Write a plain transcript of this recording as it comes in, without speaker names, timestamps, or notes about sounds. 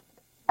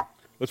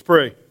Let's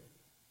pray.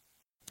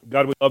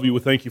 God, we love you.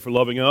 We thank you for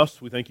loving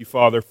us. We thank you,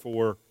 Father,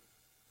 for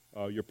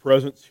your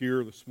presence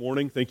here this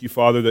morning. Thank you,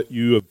 Father, that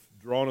you have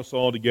drawn us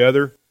all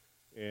together,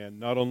 and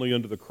not only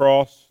under the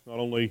cross, not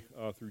only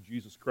through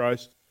Jesus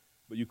Christ,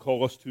 but you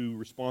call us to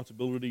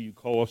responsibility. You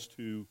call us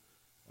to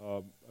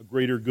a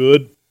greater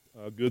good,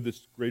 a good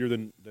that's greater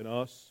than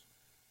us.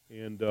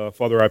 And,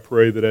 Father, I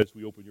pray that as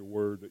we open your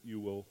word, that you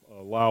will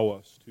allow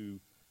us to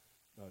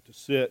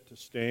sit, to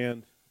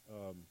stand,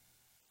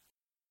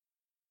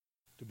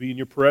 to be in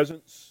your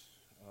presence,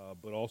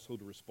 but also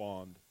to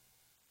respond.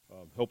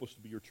 Help us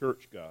to be your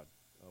church, God.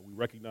 We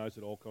recognize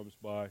it all comes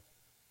by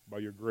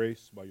your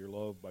grace, by your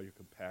love, by your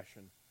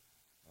compassion.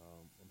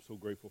 I'm so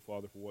grateful,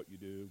 Father, for what you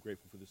do.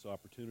 Grateful for this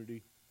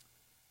opportunity.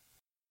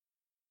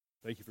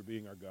 Thank you for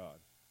being our God.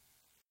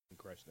 In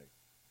Christ's name,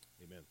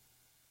 amen.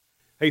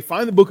 Hey,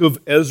 find the book of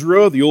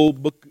Ezra, the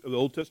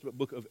Old Testament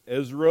book of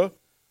Ezra,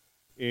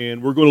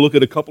 and we're going to look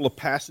at a couple of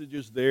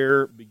passages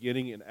there,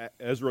 beginning in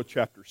Ezra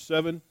chapter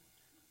 7.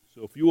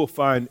 So if you will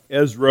find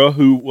Ezra,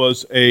 who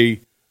was a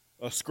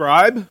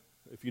scribe.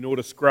 If you know what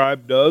a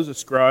scribe does, a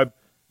scribe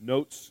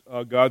notes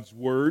God's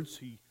words.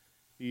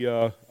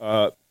 The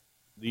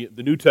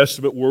New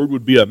Testament word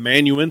would be a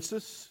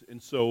amanuensis,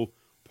 and so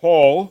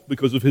Paul,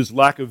 because of his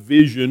lack of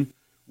vision,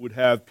 would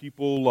have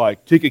people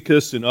like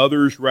Tychicus and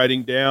others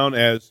writing down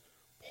as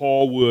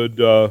Paul would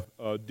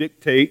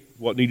dictate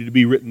what needed to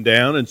be written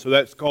down, and so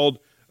that's called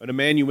an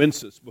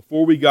amanuensis.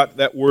 Before we got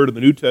that word in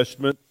the New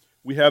Testament,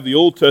 we have the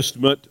Old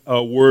Testament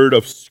word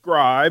of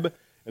scribe,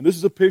 and this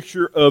is a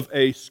picture of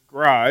a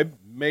scribe,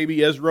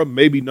 maybe Ezra,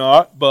 maybe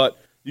not, but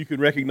you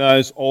can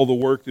recognize all the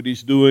work that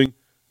he's doing.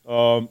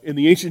 In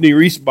the ancient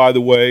Near East, by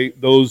the way,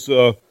 those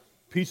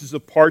pieces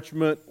of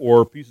parchment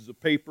or pieces of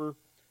paper,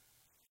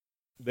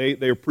 they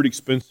are pretty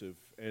expensive,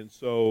 and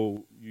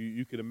so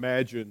you can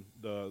imagine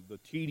the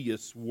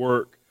tedious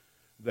work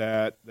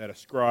that a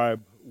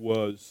scribe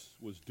was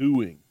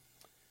doing.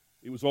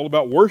 It was all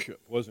about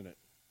worship, wasn't it?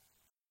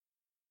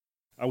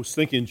 I was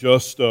thinking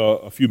just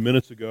a few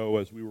minutes ago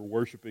as we were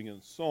worshiping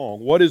in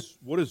song, what is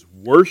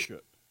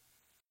worship?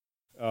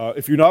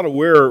 If you're not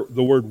aware,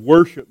 the word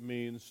worship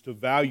means to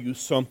value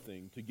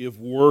something, to give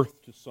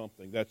worth to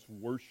something. That's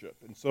worship.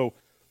 And so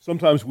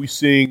sometimes we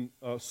sing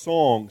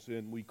songs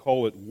and we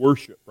call it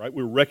worship, right?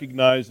 We're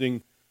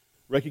recognizing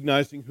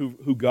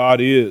who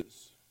God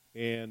is.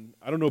 And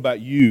I don't know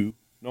about you.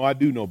 No, I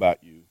do know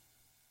about you.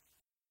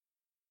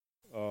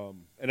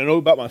 And I know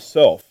about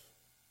myself,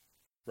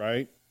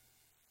 right?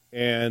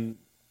 And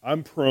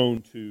I'm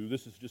prone to,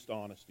 this is just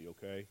honesty,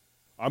 okay?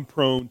 I'm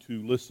prone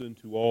to listen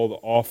to all the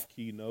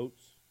off-key notes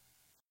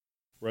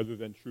rather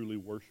than truly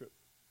worship.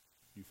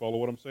 You follow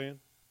what I'm saying?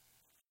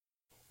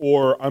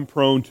 Or I'm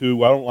prone to,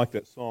 well, I don't like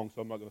that song, so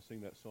I'm not going to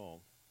sing that song.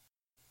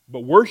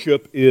 But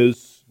worship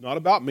is not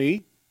about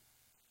me.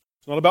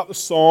 It's not about the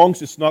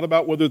songs. It's not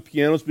about whether the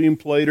piano's being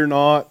played or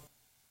not.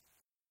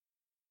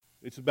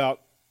 It's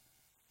about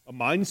a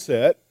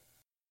mindset.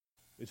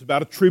 It's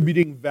about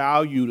attributing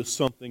value to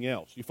something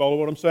else. You follow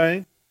what I'm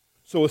saying?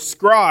 So a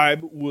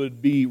scribe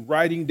would be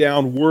writing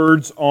down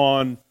words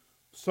on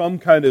some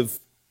kind of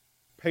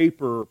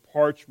paper,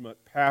 parchment,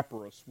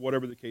 papyrus,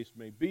 whatever the case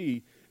may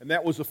be, and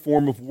that was a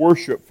form of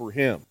worship for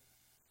him.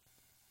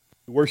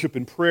 We worship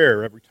in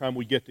prayer every time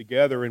we get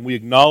together and we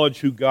acknowledge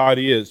who God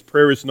is.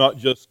 Prayer is not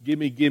just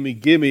gimme, gimme,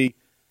 gimme,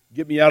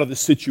 get me out of this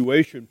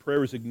situation.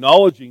 Prayer is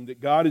acknowledging that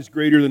God is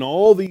greater than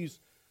all these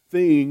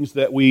things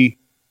that we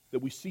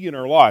see in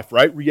our life,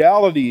 right?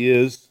 Reality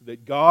is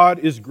that God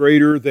is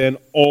greater than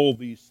all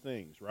these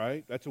things,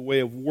 right? That's a way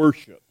of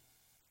worship.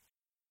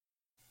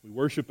 We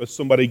worship as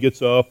somebody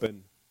gets up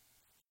and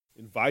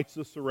invites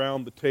us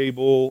around the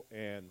table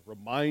and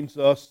reminds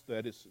us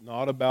that it's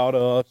not about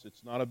us.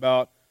 It's not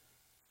about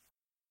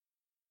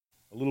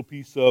a little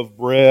piece of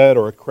bread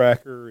or a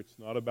cracker. It's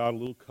not about a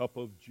little cup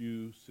of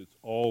juice. It's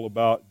all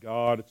about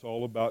God. It's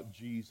all about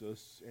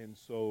Jesus. And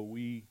so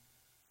we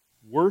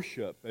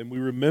worship and we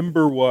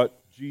remember what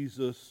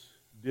Jesus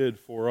did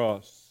for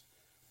us.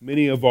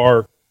 Many of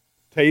our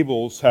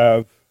tables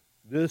have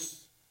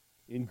this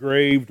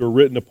engraved or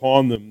written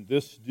upon them,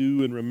 this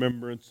do in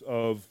remembrance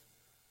of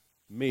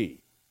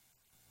me,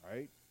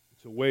 right?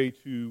 It's a way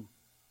to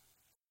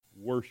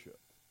worship.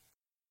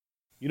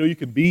 You know, you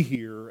can be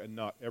here and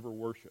not ever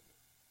worship.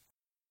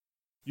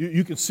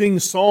 You can sing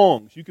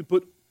songs. You can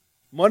put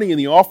money in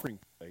the offering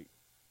plate.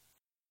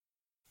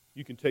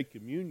 You can take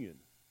communion.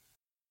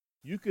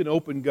 You can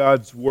open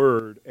God's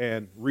Word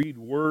and read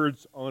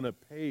words on a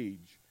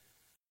page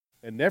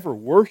and never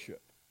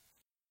worship.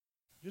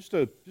 Just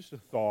a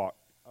thought.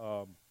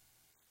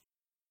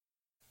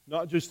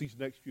 Not just these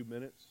next few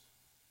minutes,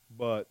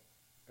 but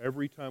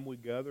every time we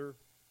gather,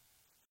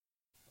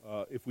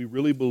 if we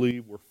really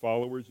believe we're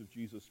followers of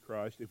Jesus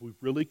Christ, if we've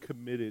really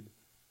committed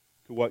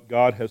to what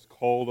God has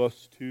called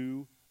us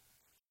to,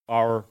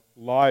 our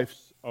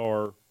lives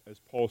are, as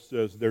Paul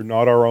says, they're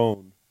not our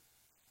own.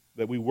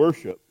 That we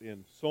worship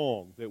in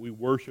song, that we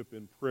worship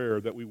in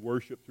prayer, that we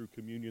worship through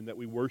communion, that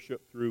we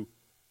worship through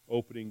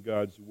opening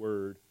God's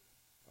Word.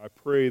 I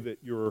pray that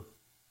your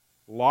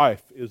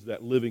life is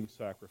that living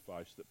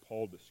sacrifice that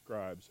Paul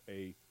describes,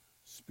 a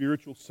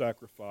spiritual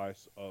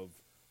sacrifice of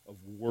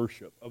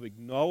worship, of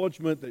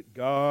acknowledgement that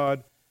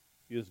God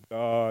is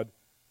God,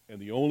 and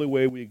the only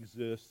way we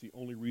exist, the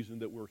only reason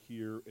that we're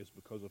here is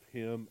because of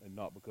Him and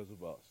not because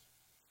of us.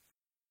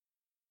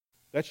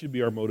 That should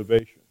be our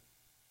motivation.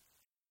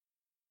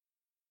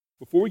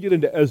 Before we get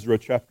into Ezra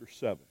chapter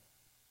 7,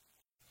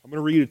 I'm going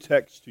to read a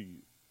text to you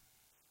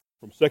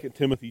from 2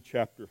 Timothy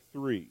chapter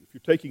 3. If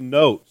you're taking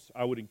notes,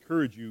 I would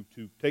encourage you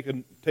to take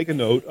a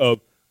note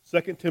of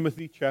 2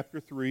 Timothy chapter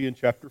 3 and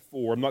chapter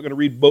 4. I'm not going to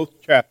read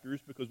both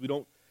chapters because we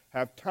don't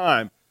have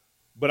time.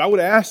 But I would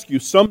ask you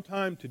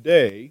sometime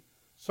today,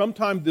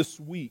 sometime this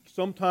week,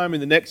 sometime in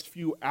the next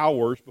few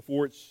hours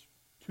before it's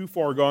too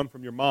far gone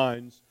from your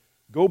minds,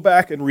 go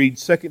back and read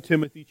 2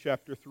 Timothy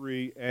chapter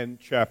 3 and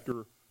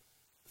chapter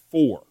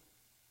 4.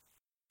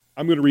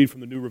 I'm going to read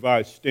from the New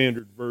Revised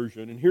Standard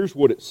Version, and here's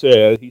what it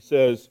says. He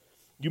says,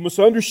 "You must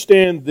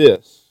understand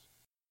this,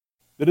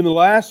 that in the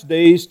last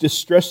days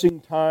distressing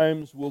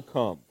times will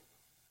come.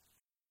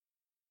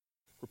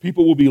 For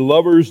people will be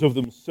lovers of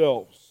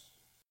themselves,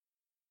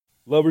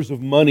 lovers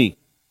of money,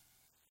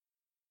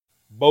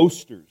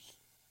 boasters,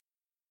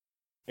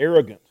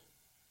 arrogant,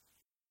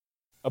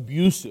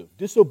 abusive,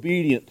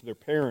 disobedient to their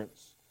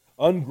parents,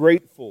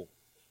 ungrateful,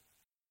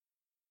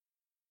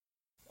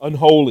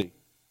 unholy,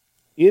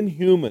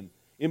 inhuman,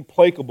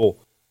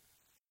 implacable,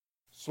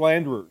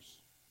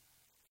 slanderers,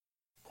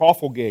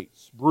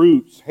 profligates,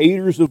 brutes,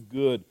 haters of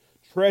good,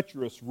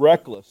 treacherous,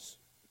 reckless,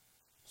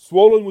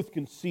 swollen with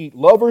conceit,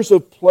 lovers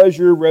of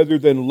pleasure rather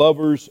than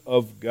lovers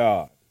of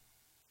God."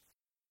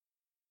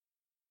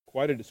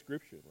 Quite a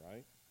description,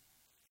 right?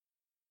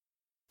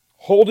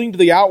 "Holding to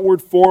the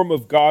outward form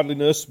of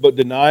godliness, but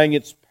denying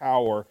its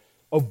power.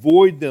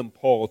 Avoid them,"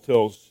 Paul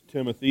tells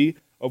Timothy.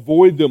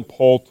 Avoid them,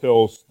 Paul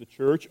tells the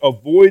church.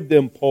 Avoid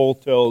them, Paul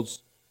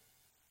tells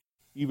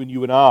even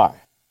you and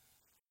I.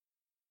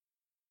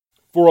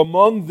 "For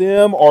among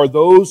them are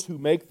those who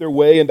make their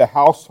way into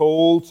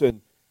households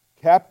and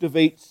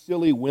captivate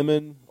silly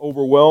women,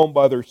 overwhelmed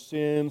by their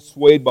sins,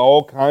 swayed by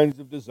all kinds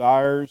of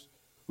desires,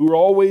 who are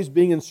always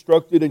being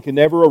instructed and can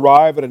never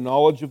arrive at a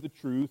knowledge of the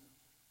truth.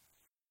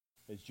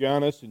 As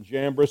Jannes and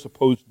Jambres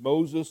opposed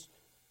Moses,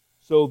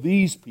 so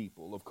these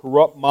people of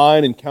corrupt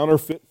mind and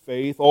counterfeit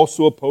faith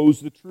also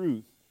oppose the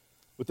truth.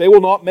 But they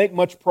will not make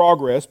much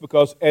progress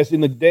because, as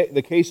in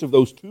the case of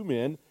those two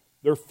men,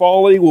 their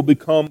folly will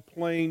become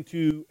plain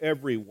to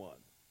everyone."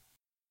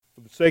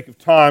 For the sake of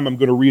time, I'm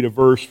going to read a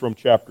verse from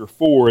chapter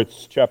 4.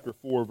 It's chapter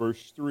 4,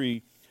 verse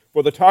 3.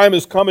 "For the time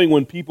is coming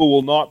when people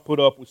will not put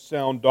up with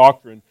sound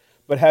doctrine,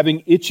 but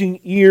having itching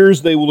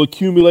ears, they will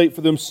accumulate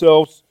for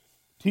themselves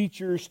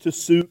teachers to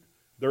suit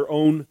their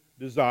own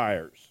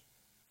desires."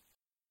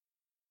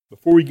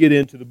 Before we get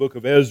into the book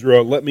of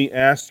Ezra, let me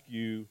ask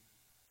you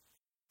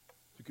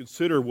to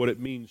consider what it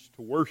means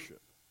to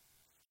worship.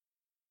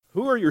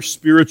 Who are your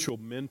spiritual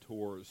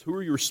mentors? Who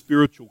are your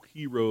spiritual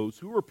heroes?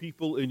 Who are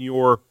people in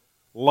your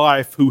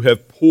life who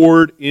have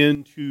poured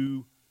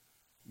into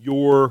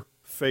your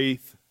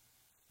faith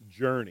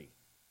journey?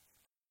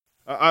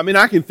 I mean,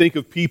 I can think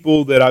of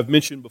people that I've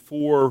mentioned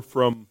before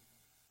from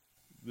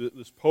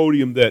this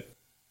podium, that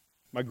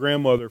my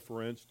grandmother,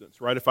 for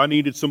instance, right? If I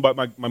needed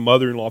somebody, my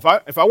mother-in-law,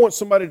 if I want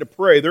somebody to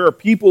pray, there are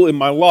people in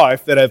my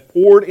life that have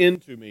poured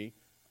into me.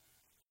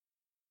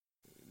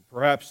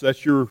 Perhaps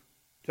that's your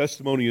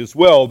testimony as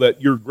well,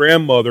 that your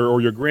grandmother or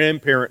your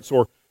grandparents,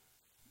 or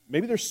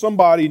maybe there's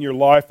somebody in your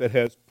life that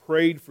has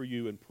prayed for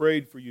you and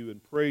prayed for you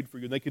and prayed for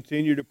you, and they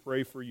continue to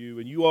pray for you,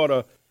 and you ought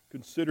to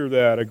consider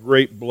that a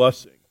great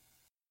blessing.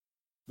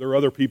 There are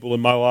other people in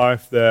my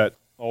life that,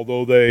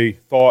 although they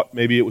thought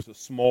maybe it was a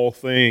small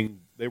thing,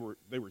 they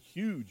were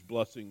huge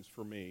blessings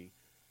for me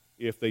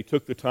if they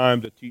took the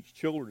time to teach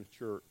children's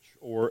church,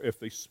 or if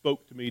they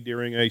spoke to me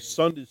during a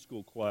Sunday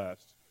school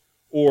class,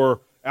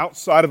 or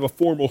outside of a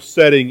formal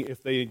setting,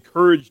 if they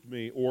encouraged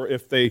me, or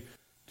if they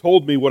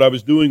told me what I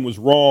was doing was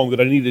wrong, that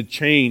I needed to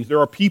change. There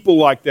are people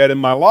like that in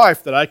my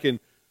life that I can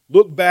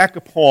look back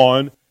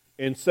upon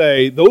and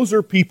say, those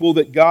are people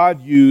that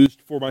God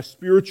used for my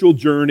spiritual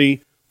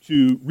journey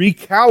to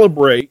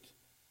recalibrate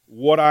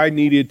what I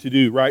needed to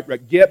do, right?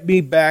 Get me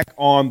back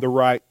on the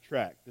right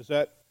track. Does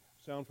that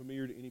sound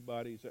familiar to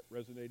anybody? Is that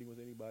resonating with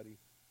anybody?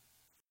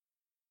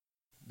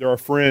 There are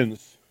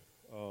friends,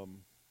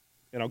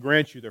 and I'll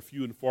grant you they're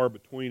few and far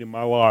between in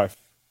my life,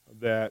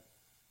 that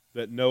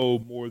know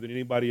more than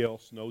anybody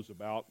else knows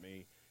about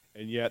me,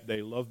 and yet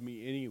they love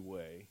me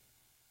anyway.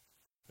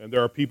 And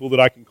there are people that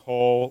I can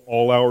call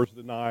all hours of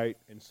the night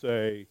and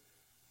say,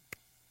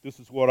 this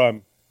is what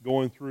I'm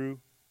going through.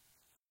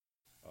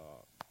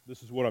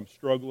 This is what I'm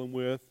struggling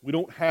with. We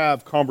don't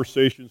have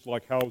conversations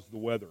like, how's the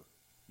weather?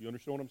 You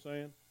understand what I'm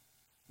saying?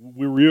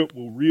 We're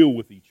real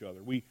with each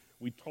other. We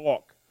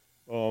talk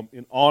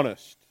in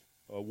honest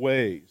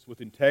ways, with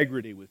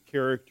integrity, with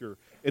character.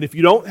 And if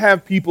you don't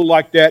have people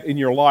like that in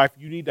your life,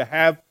 you need to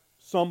have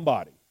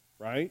somebody,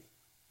 right?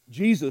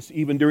 Jesus,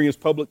 even during his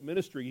public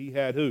ministry, he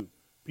had who?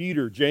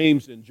 Peter,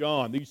 James, and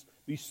John.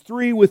 These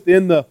three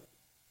within the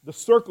the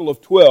circle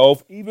of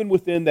 12, even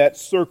within that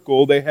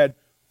circle,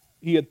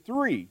 he had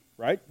three,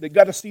 right? They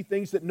got to see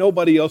things that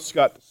nobody else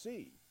got to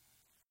see.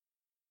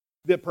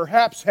 That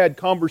perhaps had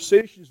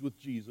conversations with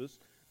Jesus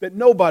that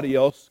nobody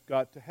else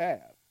got to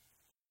have.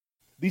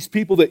 These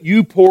people that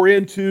you pour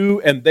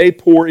into and they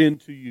pour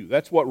into you.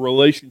 That's what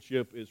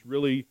relationship is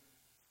really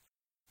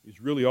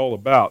all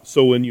about.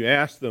 So when you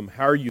ask them,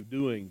 how are you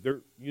doing?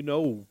 You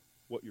know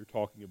what you're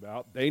talking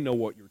about. They know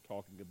what you're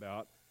talking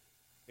about.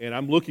 And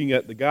I'm looking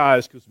at the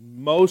guys because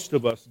most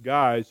of us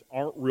guys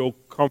aren't real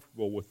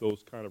comfortable with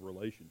those kind of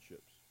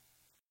relationships.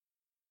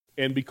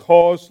 And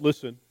because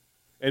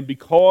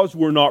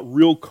we're not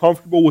real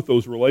comfortable with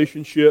those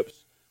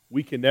relationships,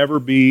 we can never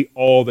be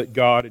all that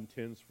God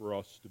intends for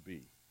us to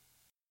be.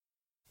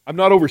 I'm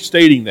not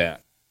overstating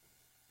that.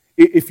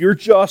 If you're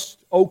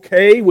just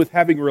okay with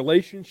having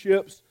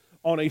relationships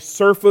on a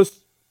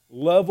surface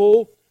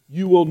level,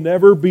 you will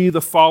never be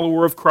the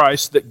follower of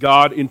Christ that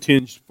God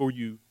intends for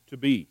you to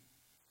be.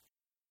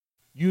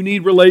 You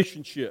need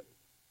relationship.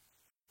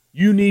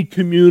 You need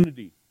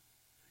community.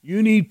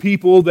 You need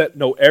people that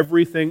know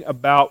everything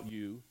about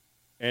you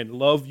and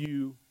love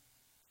you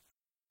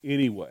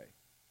anyway.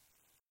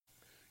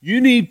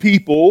 You need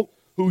people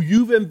who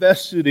you've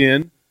invested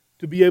in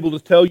to be able to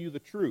tell you the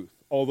truth,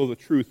 although the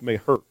truth may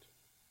hurt.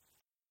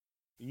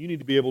 And you need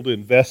to be able to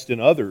invest in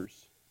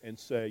others and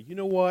say, you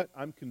know what,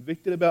 I'm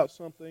convicted about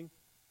something.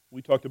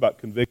 We talked about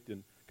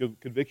conviction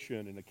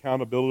and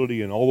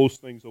accountability and all those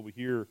things over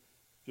here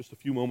just a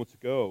few moments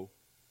ago.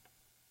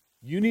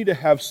 You need to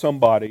have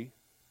somebody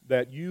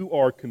that you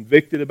are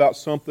convicted about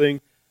something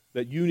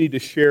that you need to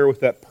share with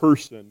that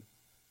person,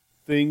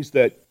 things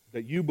that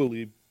you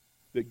believe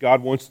that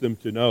God wants them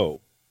to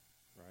know.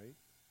 Right?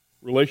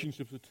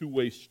 Relationships are a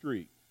two-way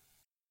street.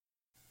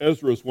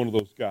 Ezra is one of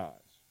those guys.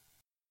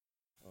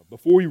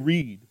 Before we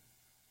read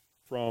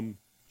from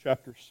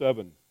chapter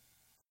 7,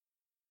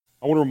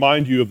 I want to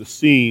remind you of the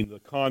scene, the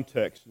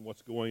context, and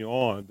what's going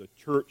on. The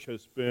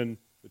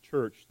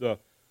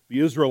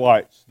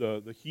Israelites,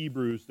 the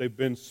Hebrews, they've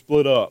been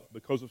split up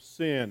because of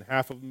sin.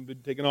 Half of them have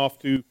been taken off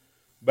to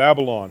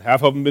Babylon.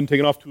 Half of them have been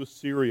taken off to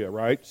Assyria,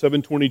 right?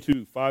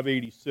 722,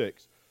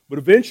 586. But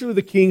eventually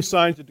the king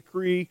signs a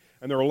decree,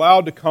 and they're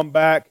allowed to come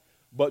back,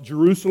 but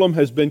Jerusalem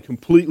has been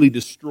completely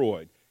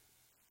destroyed.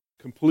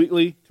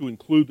 Completely, to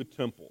include the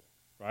temple,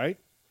 right?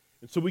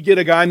 And so we get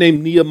a guy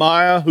named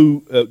Nehemiah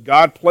who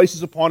God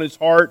places upon his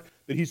heart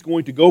that he's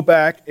going to go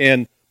back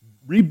and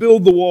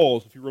rebuild the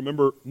walls, if you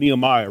remember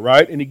Nehemiah,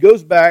 right? And he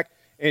goes back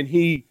and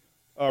he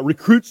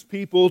recruits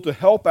people to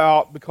help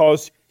out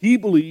because he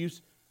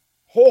believes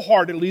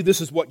wholeheartedly this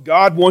is what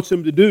God wants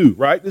him to do,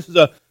 right? This is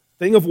a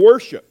thing of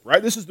worship,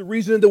 right? This is the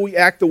reason that we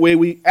act the way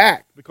we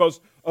act, because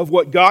of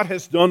what God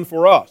has done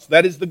for us.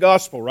 That is the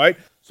gospel, right?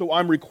 So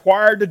I'm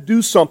required to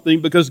do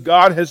something because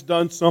God has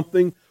done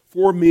something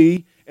for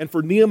me. And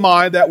for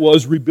Nehemiah, that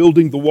was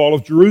rebuilding the wall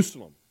of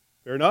Jerusalem.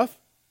 Fair enough?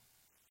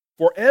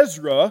 For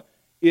Ezra,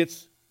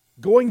 it's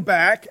going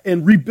back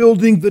and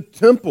rebuilding the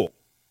temple.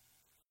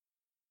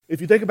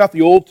 If you think about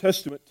the Old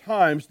Testament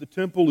times, the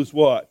temple is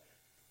what?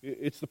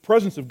 It's the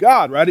presence of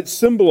God, right? It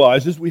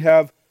symbolizes, we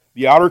have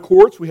the outer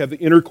courts, we have the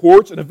inner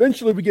courts, and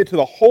eventually we get to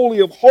the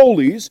Holy of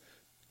Holies,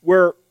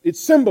 where it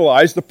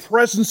symbolized the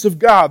presence of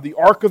God, the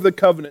Ark of the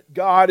Covenant.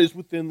 God is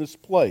within this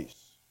place.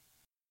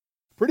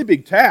 Pretty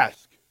big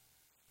task,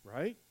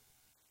 right?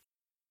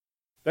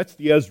 That's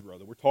the Ezra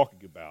that we're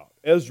talking about.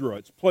 Ezra,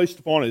 it's placed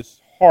upon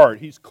his heart.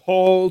 He's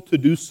called to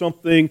do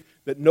something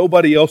that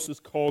nobody else is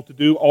called to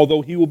do,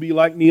 although he will be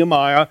like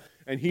Nehemiah,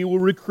 and he will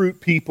recruit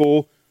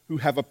people who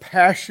have a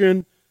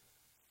passion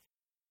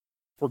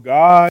for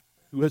God,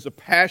 who has a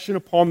passion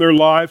upon their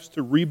lives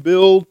to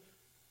rebuild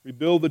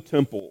the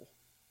temple.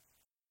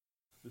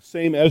 The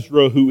same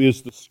Ezra who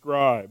is the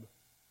scribe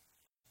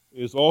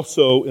is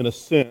also, in a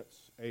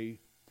sense, a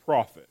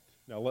prophet.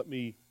 Now let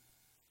me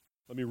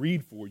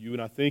read for you,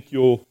 and I think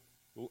you'll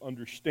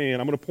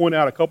understand. I'm going to point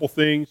out a couple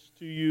things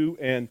to you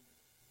and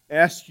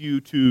ask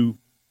you to,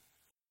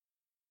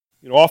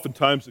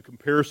 oftentimes the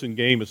comparison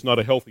game is not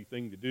a healthy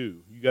thing to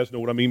do. You guys know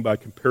what I mean by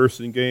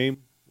comparison game,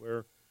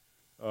 where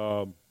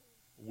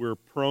we're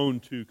prone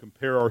to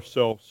compare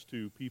ourselves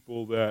to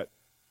people that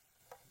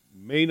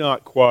may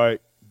not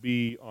quite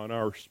be on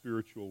our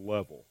spiritual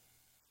level.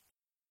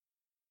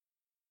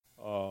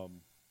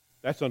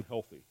 That's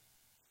unhealthy.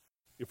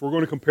 If we're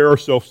going to compare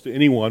ourselves to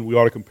anyone, we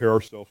ought to compare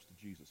ourselves to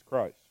Jesus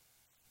Christ,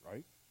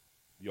 right?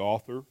 The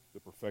author,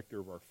 the perfecter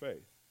of our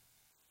faith.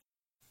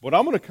 But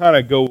I'm going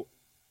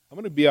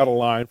to be out of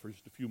line for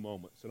just a few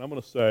moments, and I'm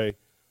going to say,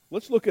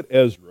 let's look at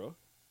Ezra,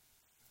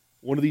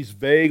 one of these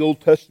vague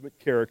Old Testament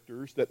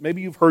characters that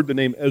maybe you've heard the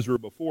name Ezra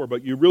before,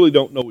 but you really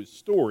don't know his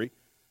story.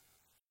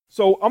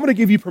 So I'm going to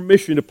give you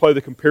permission to play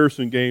the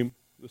comparison game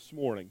this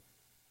morning.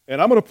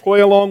 And I'm going to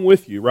play along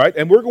with you, right?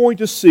 And we're going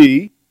to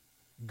see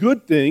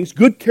good things,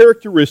 good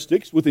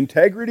characteristics with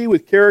integrity,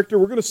 with character.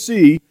 We're going to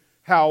see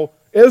how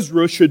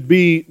Ezra should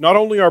be not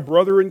only our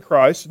brother in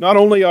Christ, not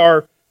only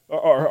our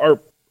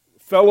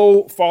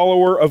fellow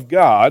follower of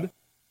God,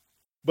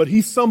 but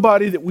he's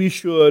somebody that we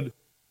should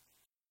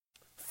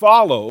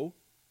follow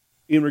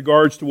in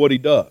regards to what he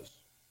does.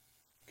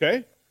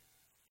 Okay?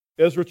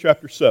 Ezra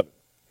chapter 7.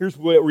 Here's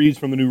what it reads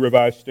from the New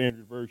Revised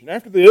Standard Version.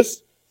 After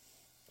this,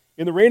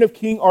 in the reign of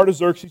King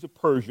Artaxerxes of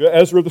Persia,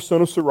 Ezra the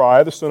son of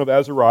Sariah, the son of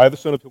Azariah, the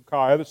son of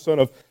Hilkiah, the son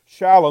of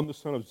Shallum, the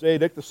son of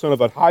Zadok, the son of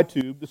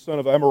Ahitub, the son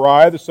of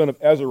Amariah, the son of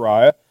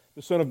Azariah,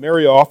 the son of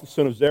Marioth, the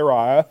son of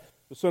Zeriah,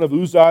 the son of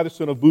Uzziah, the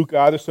son of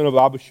Bukai, the son of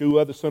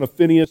Abishua, the son of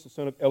Phinehas, the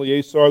son of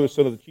Eleazar, the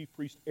son of the chief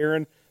priest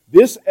Aaron.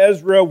 This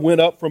Ezra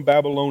went up from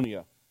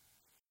Babylonia.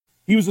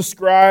 He was a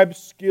scribe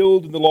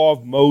skilled in the law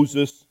of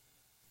Moses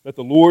that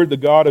the Lord, the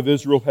God of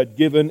Israel, had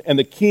given, and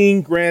the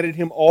king granted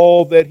him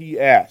all that he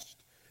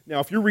asked. Now,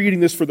 if you're reading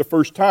this for the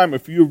first time,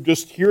 if you're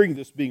just hearing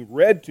this being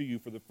read to you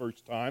for the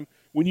first time,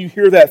 when you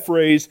hear that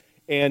phrase,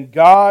 and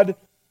God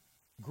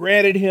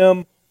granted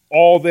him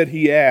all that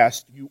he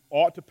asked, you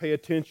ought to pay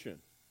attention.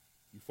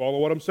 You follow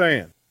what I'm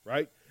saying,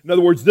 right? In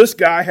other words, this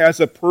guy has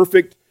a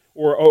perfect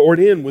or an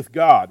in with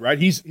God, right?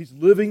 He's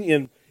living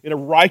in a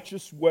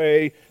righteous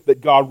way that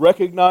God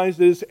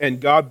recognizes and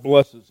God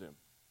blesses him.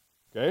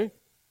 Okay?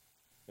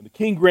 And the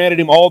king granted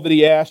him all that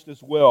he asked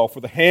as well,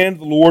 for the hand of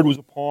the Lord was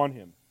upon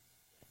him.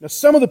 Now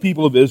some of the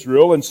people of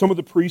Israel and some of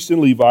the priests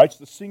and Levites,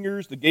 the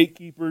singers, the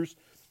gatekeepers,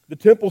 the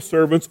temple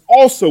servants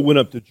also went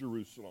up to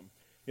Jerusalem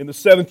in the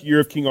 7th year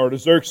of King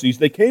Artaxerxes.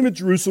 They came to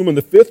Jerusalem in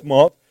the 5th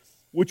month,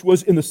 which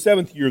was in the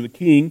 7th year of the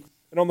king.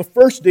 And on the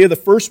 1st day of the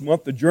 1st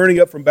month, the journey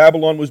up from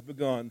Babylon was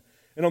begun.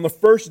 And on the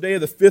 1st day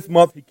of the 5th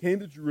month, he came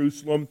to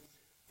Jerusalem,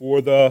 for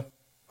the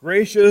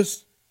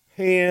gracious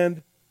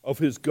hand of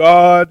his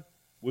God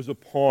was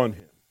upon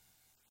him.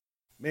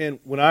 Man,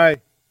 when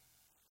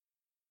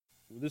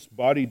this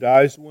body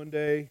dies one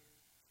day,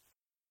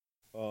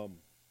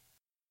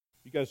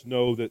 you guys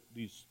know that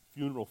these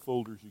funeral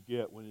folders you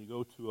get when you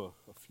go to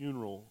a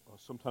funeral,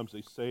 sometimes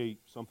they say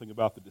something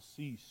about the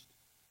deceased,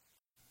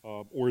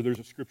 or there's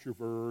a scripture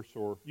verse,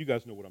 or you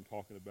guys know what I'm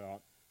talking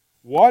about.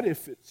 What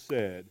if it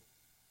said,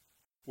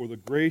 for the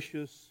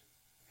gracious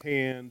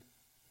hand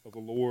of the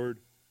Lord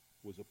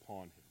was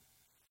upon him?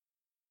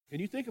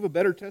 Can you think of a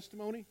better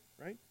testimony,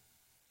 right?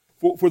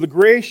 For the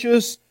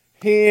gracious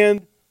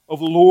hand of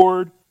the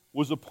Lord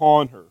was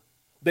upon her.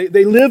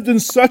 They lived in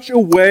such a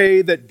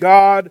way that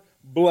God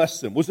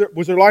blessed them. Was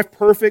their life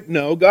perfect?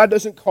 No. God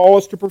doesn't call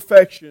us to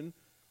perfection.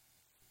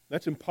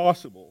 That's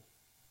impossible.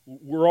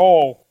 We're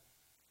all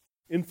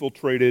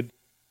infiltrated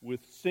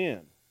with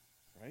sin,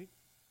 right?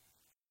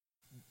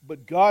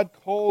 But God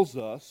calls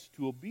us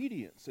to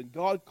obedience, and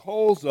God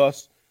calls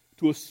us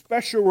to a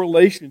special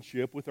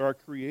relationship with our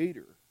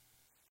Creator.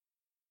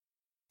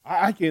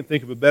 I can't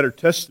think of a better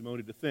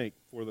testimony to think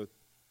for the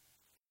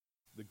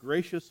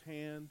gracious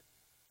hand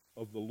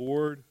of the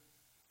Lord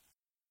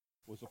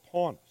was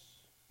upon us,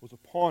 was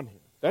upon him.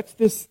 That's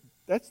this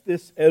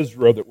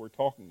Ezra that we're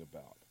talking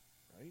about,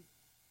 right?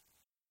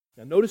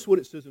 Now notice what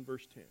it says in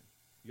verse 10.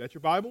 You got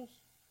your Bibles?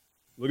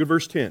 Look at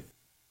verse 10.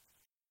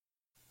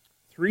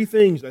 3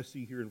 things I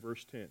see here in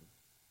verse 10.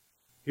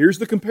 Here's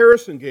the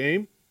comparison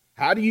game.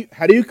 How do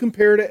you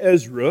compare to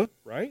Ezra,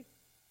 right?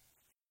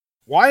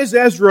 Why is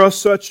Ezra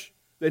such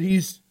that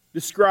he's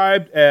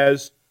described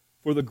as,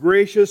 for the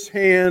gracious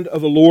hand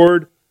of the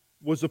Lord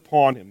was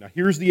upon him? Now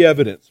here's the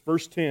evidence.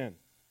 Verse 10.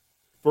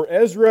 For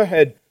Ezra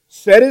had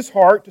set his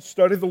heart to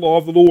study the law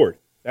of the Lord.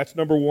 That's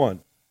number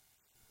 1.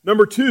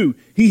 Number 2,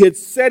 he had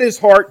set his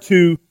heart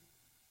to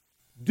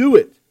do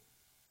it.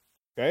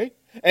 Okay?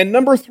 And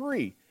number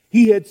 3,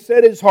 he had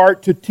set his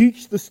heart to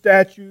teach the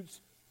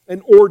statutes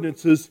and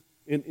ordinances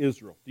in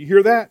Israel. Do you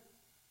hear that?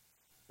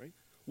 Right?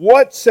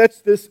 What sets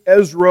this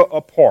Ezra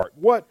apart?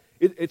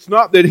 It's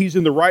not that he's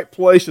in the right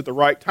place at the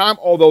right time,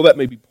 although that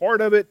may be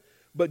part of it,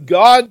 but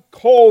God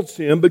calls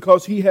him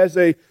because he has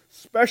a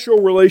special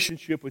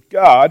relationship with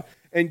God,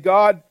 and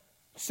God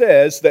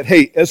says that,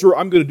 hey, Ezra,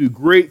 I'm going to do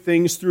great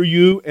things through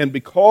you, and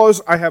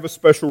because I have a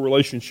special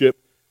relationship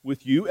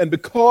with you, and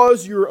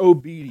because you're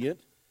obedient,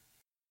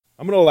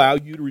 I'm going to allow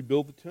you to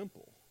rebuild the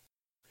temple.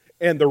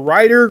 And the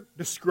writer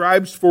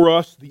describes for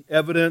us the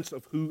evidence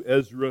of who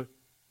Ezra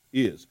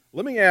is.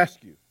 Let me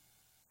ask you,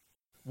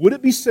 would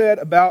it be said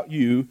about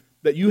you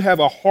that you have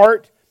a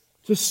heart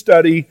to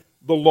study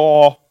the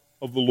law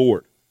of the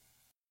Lord?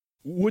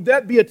 Would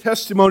that be a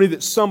testimony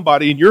that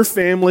somebody in your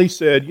family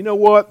said, you know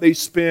what, they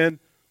spend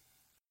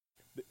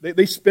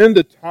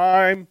a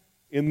time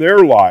in their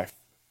life,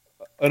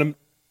 a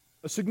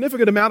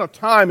significant amount of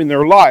time in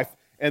their life,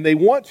 and they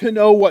want to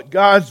know what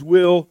God's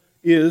will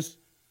is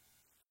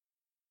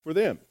for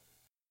them,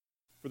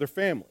 for their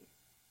family?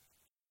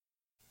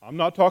 I'm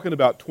not talking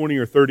about 20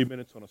 or 30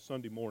 minutes on a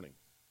Sunday morning.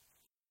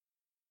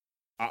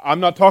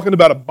 I'm not talking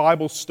about a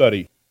Bible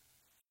study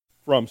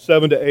from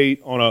 7 to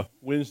 8 on a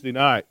Wednesday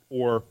night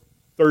or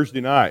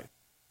Thursday night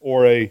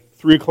or a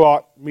 3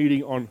 o'clock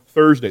meeting on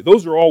Thursday.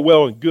 Those are all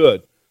well and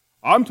good.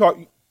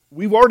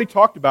 We've already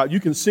talked about you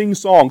can sing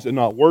songs and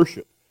not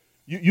worship.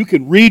 You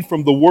can read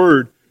from the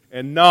Word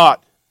and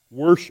not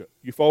worship.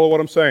 You follow what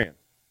I'm saying?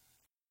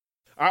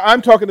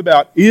 I'm talking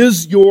about,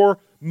 is your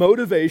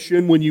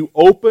motivation when you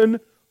open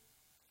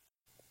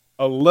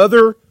a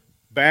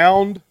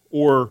leather-bound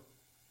or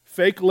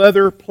fake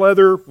leather,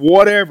 pleather,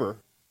 whatever,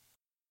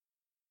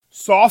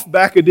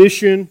 softback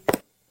edition,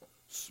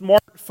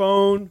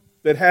 smartphone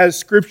that has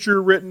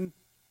Scripture written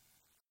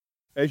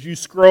as you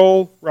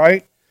scroll,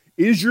 right?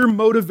 Is your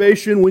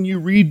motivation when you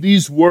read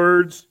these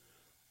words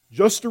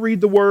just to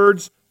read the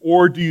words,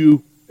 or do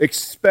you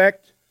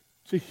expect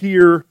to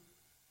hear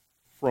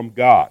from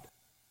God?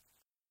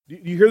 Do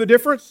you hear the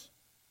difference?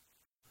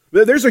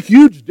 There's a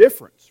huge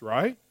difference,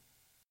 right?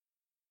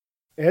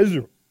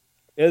 Ezra,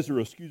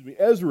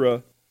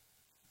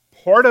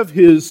 part of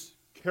his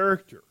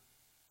character,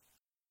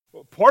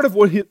 part of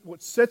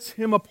what sets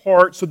him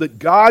apart so that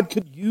God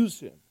could use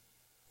him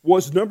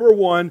was, number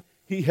one,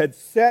 he had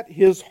set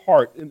his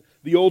heart. In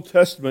the Old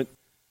Testament,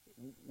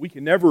 we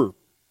can never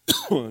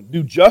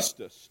do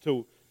justice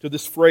to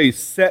this phrase,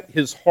 set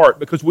his heart.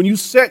 Because when you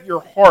set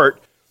your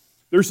heart,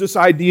 there's this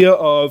idea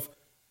of,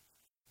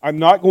 I'm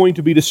not going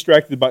to be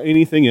distracted by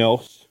anything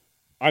else.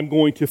 I'm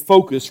going to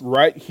focus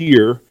right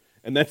here,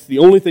 and that's the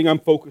only thing I'm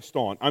focused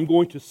on. I'm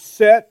going to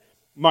set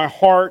my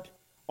heart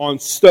on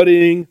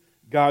studying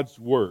God's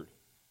Word.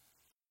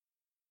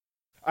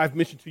 I've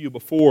mentioned to you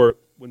before,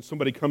 when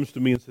somebody comes to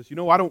me and says,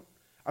 I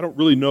don't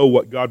really know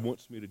what God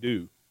wants me to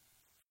do.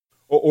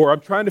 Or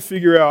I'm trying to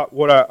figure out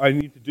what I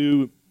need to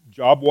do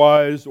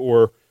job-wise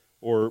or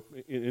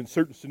in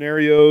certain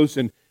scenarios.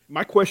 And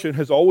my question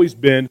has always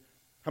been,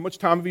 how much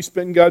time have you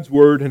spent in God's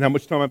Word and how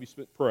much time have you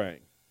spent praying?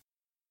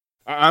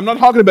 I'm not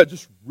talking about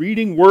just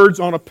reading words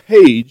on a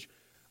page.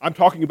 I'm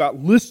talking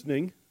about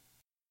listening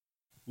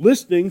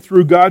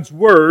through God's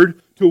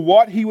Word to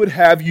what He would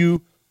have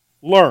you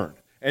learn.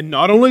 And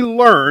not only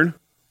learn,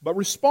 but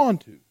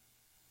respond to,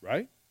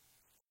 right?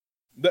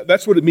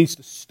 That's what it means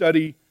to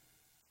study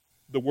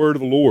the Word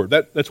of the Lord.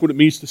 That's what it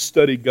means to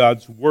study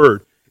God's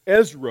Word.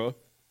 Ezra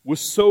was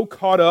so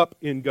caught up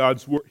in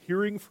God's Word,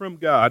 hearing from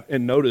God,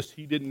 and notice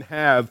he didn't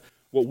have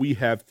what we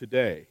have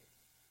today.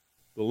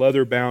 The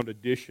leather-bound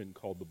edition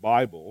called the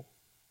Bible,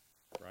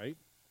 right?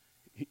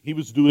 He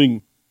was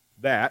doing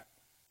that.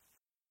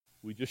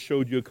 We just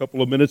showed you a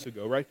couple of minutes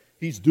ago, right?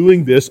 He's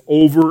doing this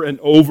over and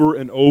over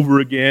and over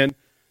again,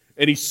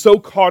 and he's so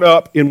caught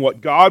up in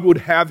what God would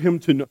have him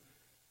to know.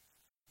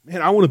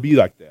 Man, I want to be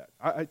like that.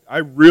 I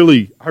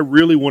really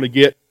want to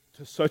get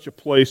to such a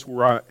place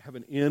where I have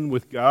an in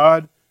with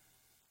God,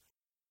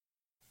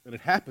 and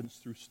it happens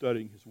through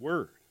studying His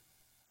Word,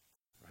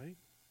 right?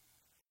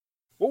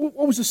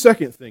 What was the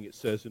second thing it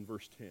says in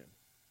verse 10?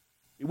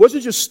 It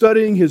wasn't just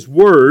studying His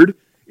Word,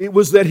 it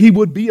was that he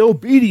would be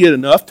obedient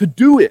enough to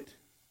do it,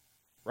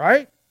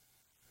 right?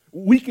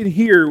 We can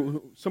hear,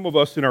 some of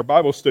us in our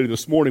Bible study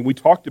this morning, we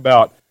talked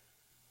about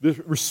the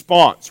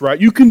response, right?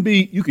 You can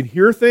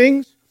hear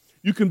things,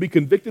 you can be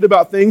convicted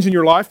about things in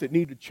your life that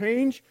need to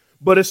change,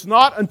 but it's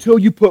not until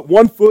you put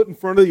one foot in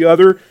front of the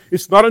other,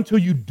 it's not until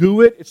you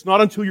do it, it's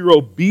not until you're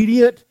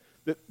obedient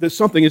that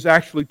something is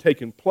actually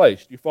taking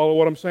place. Do you follow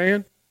what I'm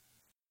saying?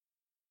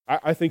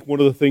 I think one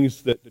of the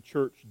things that the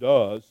church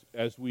does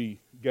as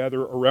we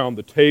gather around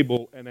the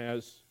table, and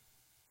as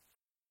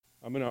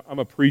I'm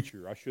a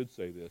preacher, I should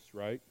say this,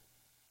 right?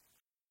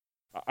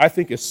 I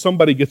think as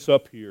somebody gets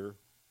up here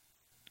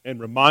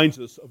and reminds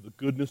us of the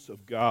goodness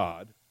of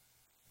God,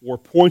 or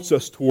points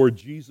us toward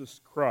Jesus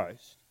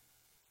Christ,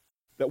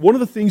 that one of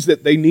the things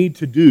that they need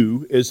to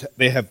do is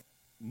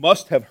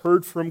must have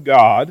heard from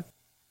God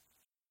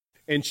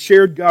and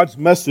shared God's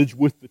message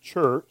with the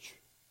church,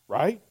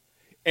 right?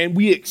 And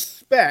we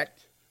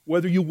expect,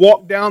 whether you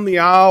walk down the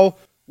aisle,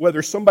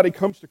 whether somebody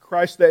comes to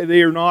Christ that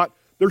day or not,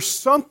 there's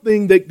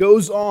something that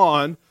goes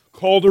on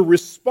called a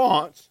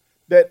response,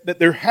 that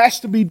there has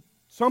to be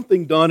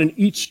something done in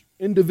each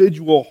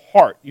individual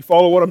heart. You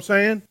follow what I'm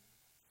saying?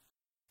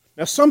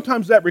 Now,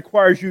 sometimes that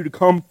requires you to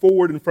come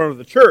forward in front of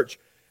the church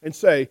and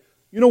say,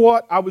 you know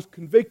what, I was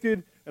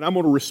convicted and I'm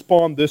going to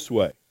respond this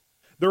way.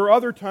 There are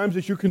other times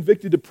that you're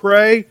convicted to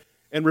pray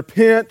and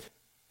repent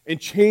and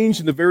change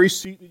in the very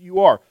seat that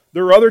you are.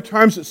 There are other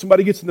times that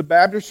somebody gets in the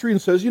baptistry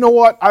and says, you know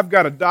what, I've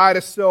got to die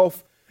to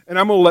self and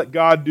I'm going to let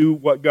God do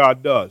what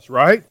God does,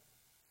 right?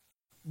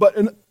 But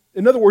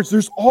in other words,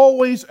 there's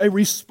always a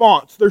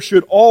response. There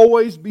should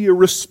always be a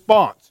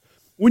response.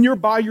 When you're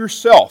by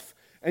yourself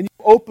and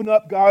you open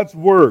up God's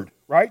Word,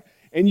 right?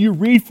 And you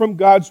read from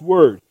God's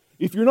Word.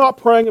 If you're not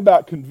praying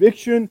about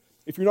conviction,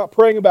 if you're not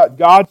praying about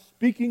God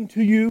speaking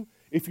to you,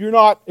 if you're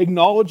not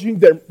acknowledging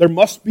that there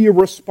must be a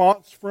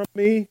response from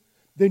me,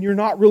 then you're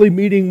not really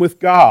meeting with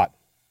God.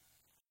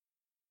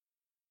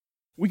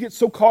 We get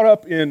so caught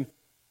up in,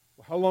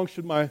 well, how long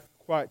should my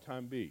quiet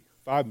time be?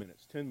 5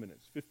 minutes, 10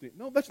 minutes, 15.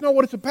 No, that's not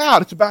what it's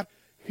about. It's about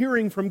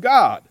hearing from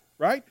God,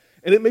 right?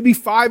 And it may be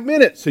 5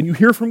 minutes and you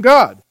hear from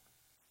God.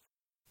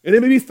 And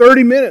it may be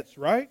 30 minutes,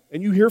 right?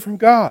 And you hear from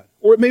God.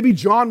 Or it may be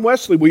John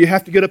Wesley, where you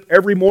have to get up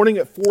every morning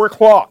at 4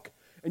 o'clock.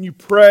 And you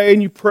pray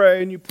and you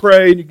pray and you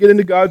pray and you get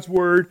into God's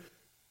Word.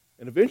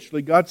 And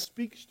eventually God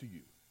speaks to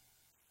you.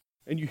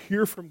 And you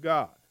hear from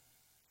God.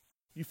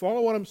 You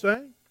follow what I'm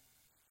saying?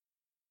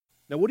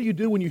 Now, what do you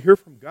do when you hear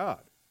from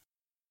God?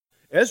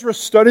 Ezra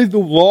studied the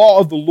law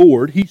of the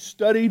Lord. He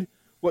studied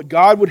what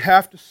God would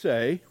have to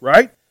say,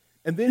 right?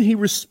 And then he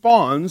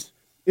responds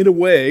in a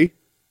way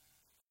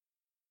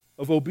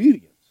of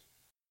obedience.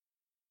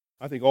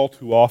 I think all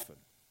too often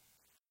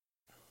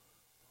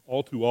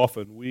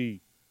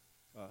we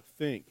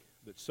think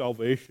that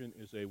salvation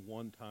is a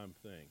one-time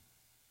thing.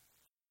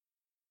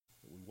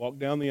 We walk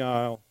down the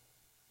aisle,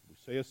 we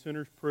say a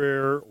sinner's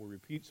prayer, or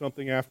repeat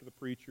something after the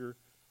preacher,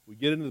 we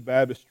get into the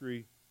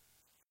baptistry,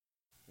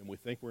 and we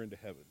think we're into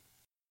heaven.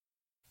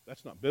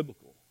 That's not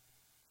biblical.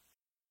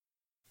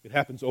 It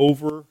happens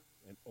over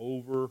and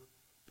over.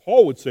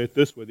 Paul would say it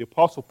this way. The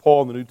Apostle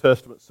Paul in the New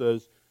Testament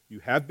says, you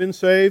have been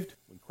saved.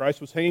 When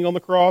Christ was hanging on the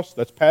cross,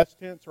 that's past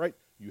tense, right?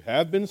 You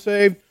have been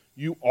saved.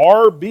 You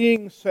are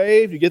being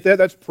saved. You get that?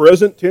 That's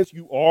present tense.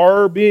 You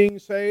are being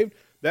saved.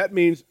 That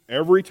means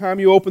every time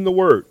you open the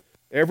Word,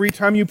 every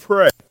time you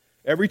pray,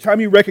 every time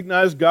you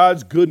recognize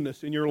God's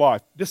goodness in your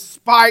life,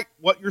 despite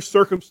what your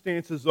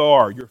circumstances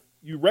are,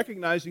 you're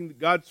recognizing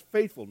God's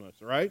faithfulness,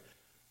 all right?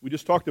 We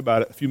just talked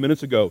about it a few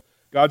minutes ago.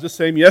 God's the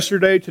same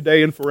yesterday,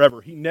 today, and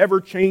forever. He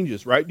never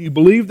changes, right? Do you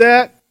believe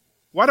that?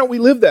 Why don't we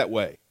live that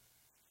way?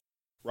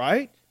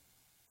 Right?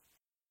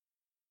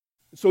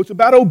 So it's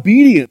about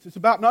obedience. It's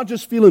about not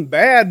just feeling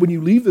bad when you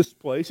leave this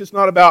place. It's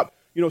not about,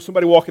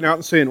 somebody walking out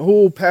and saying,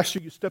 oh, Pastor,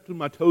 you stepped on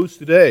my toes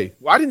today.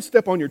 Well, I didn't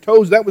step on your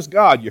toes. That was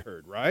God, you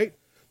heard, right?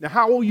 Now,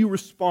 how will you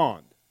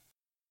respond?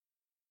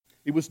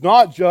 It was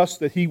not just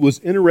that he was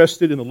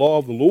interested in the law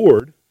of the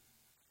Lord.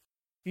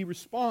 He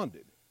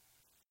responded.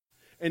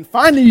 And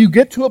finally, you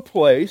get to a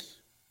place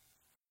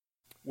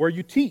where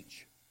you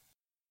teach.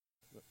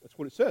 That's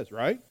what it says,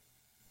 right?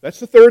 That's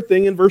the third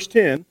thing in verse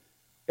 10.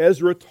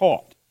 Ezra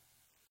taught.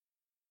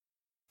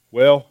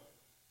 Well,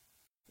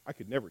 I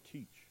could never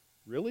teach.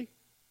 Really?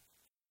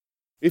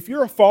 If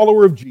you're a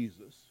follower of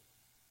Jesus,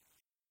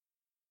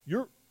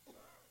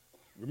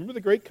 remember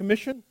the Great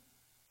Commission?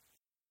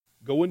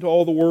 Go into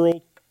all the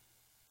world.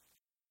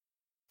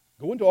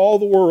 Go into all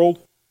the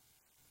world.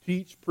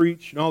 Teach,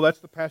 preach. No, that's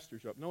the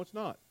pastor's job. No, it's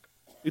not.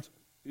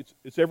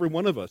 It's every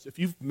one of us. If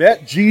you've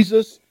met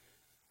Jesus,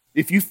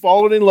 if you've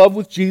fallen in love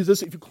with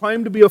Jesus, if you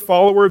claim to be a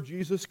follower of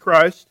Jesus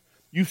Christ,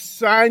 you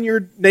sign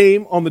your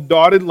name on the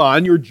dotted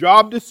line. Your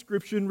job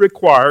description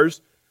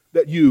requires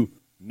that you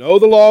know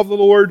the law of the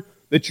Lord,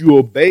 that you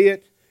obey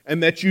it,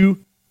 and that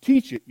you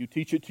teach it. You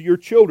teach it to your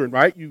children,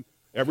 right?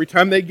 Every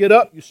time they get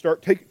up, you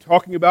start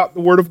talking about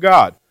the Word of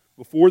God.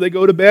 Before they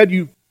go to bed,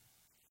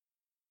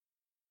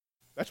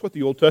 that's what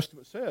the Old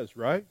Testament says,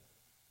 right?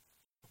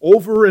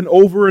 Over and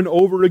over and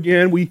over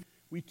again, we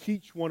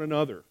teach one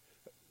another.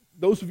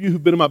 Those of you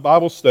who've been in my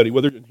Bible study,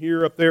 whether it's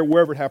here, up there,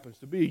 wherever it happens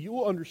to be, you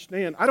will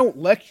understand I don't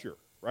lecture,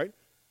 right?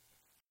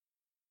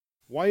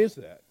 Why is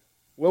that?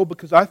 Well,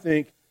 because I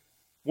think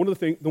one of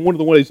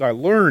the ways I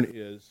learn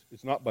is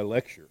not by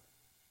lecture.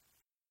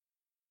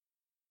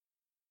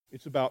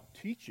 It's about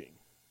teaching.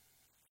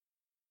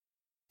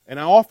 And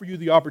I offer you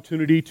the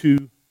opportunity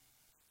to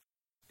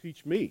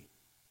teach me.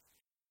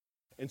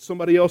 And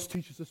somebody else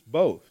teaches us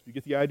both. Do you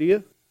get the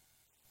idea?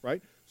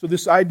 Right? So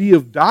this idea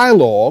of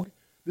dialogue,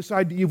 this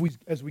idea of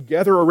as we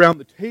gather around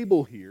the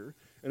table here,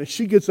 and as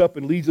she gets up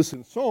and leads us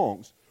in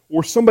songs,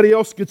 or somebody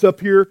else gets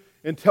up here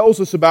and tells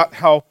us about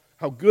how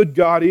good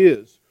God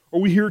is, or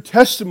we hear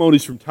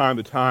testimonies from time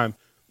to time,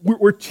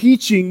 we're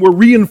teaching, we're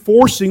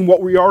reinforcing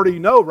what we already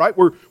know, right?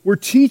 We're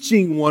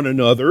teaching one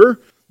another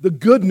the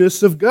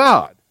goodness of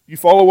God. You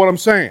follow what I'm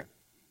saying?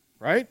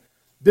 Right?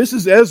 This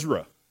is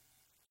Ezra.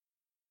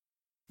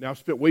 Now, I've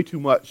spent way too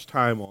much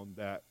time on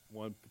that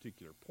one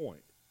particular point.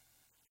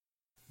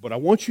 But I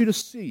want you to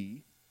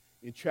see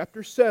in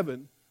chapter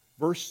 7,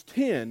 verse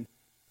 10,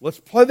 let's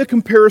play the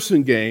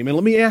comparison game. And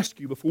let me ask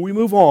you before we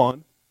move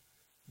on,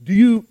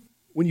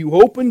 when you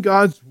open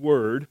God's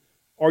Word,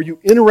 are you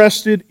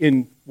interested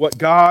in what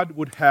God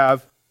would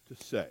have to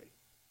say?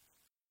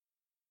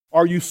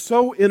 Are you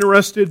so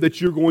interested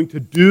that you're going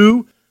to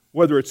do,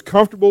 whether it's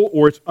comfortable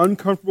or it's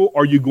uncomfortable,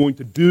 are you going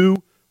to do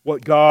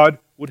what God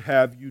would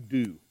have you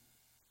do?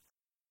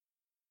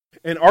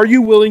 And are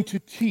you willing to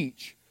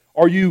teach?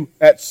 Are you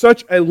at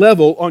such a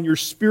level on your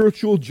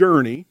spiritual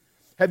journey?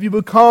 Have you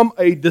become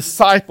a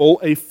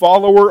disciple, a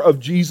follower of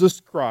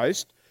Jesus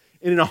Christ?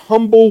 And in a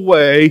humble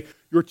way,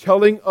 you're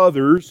telling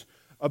others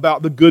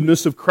about the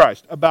goodness of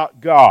Christ,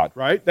 about God,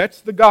 right?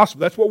 That's the gospel.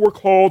 That's what we're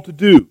called to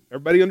do.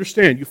 Everybody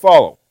understand? You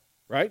follow,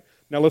 right?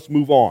 Now let's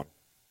move on.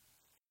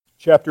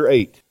 Chapter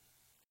 8.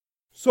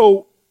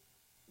 So,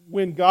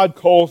 when God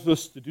calls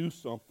us to do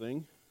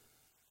something,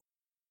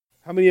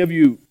 how many of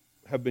you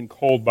have been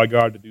called by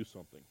God to do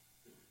something?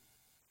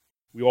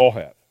 We all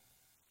have.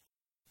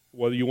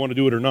 Whether you want to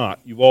do it or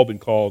not, you've all been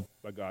called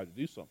by God to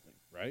do something,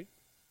 right?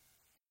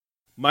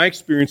 My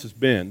experience has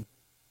been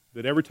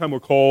that every time we're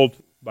called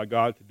by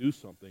God to do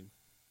something,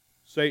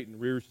 Satan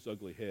rears his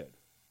ugly head.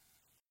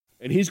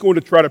 And he's going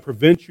to try to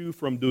prevent you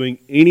from doing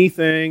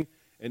anything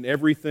and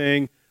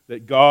everything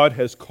that God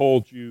has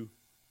called you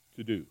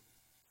to do.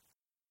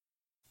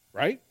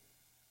 Right?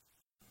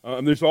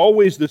 There's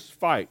always this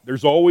fight.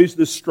 There's always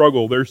this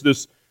struggle. There's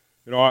this,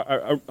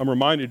 I'm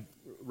reminded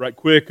right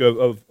quick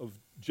of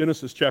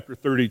Genesis chapter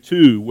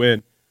 32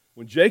 when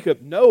When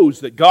Jacob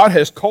knows that God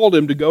has called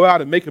him to go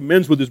out and make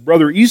amends with his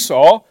brother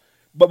Esau,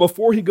 but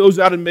before he goes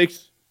out and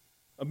makes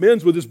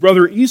amends with his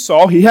brother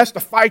Esau, he has to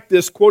fight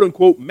this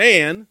quote-unquote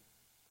man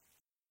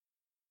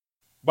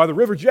by the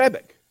river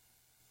Jabbok,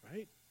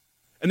 right?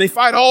 And they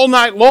fight all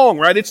night long,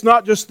 right? It's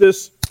not just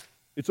this,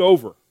 it's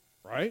over,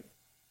 right?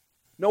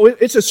 No,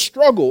 it's a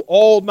struggle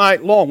all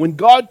night long. When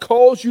God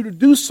calls you to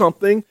do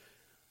something,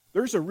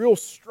 there's a real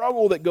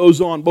struggle that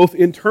goes on both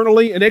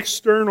internally and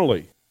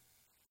externally,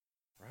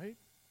 right?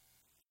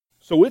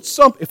 So if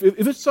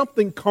it's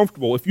something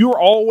comfortable, if you're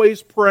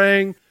always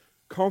praying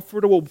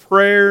comfortable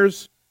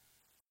prayers,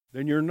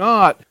 then you're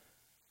not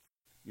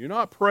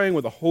praying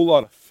with a whole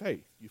lot of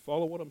faith. You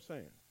follow what I'm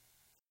saying?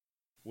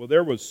 Well,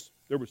 there was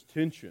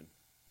tension.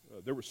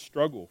 There was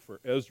struggle for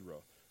Ezra.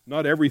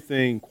 Not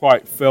everything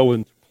quite fell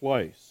into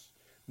place.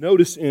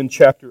 Notice in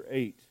chapter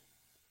 8,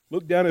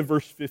 look down in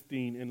verse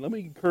 15, and let me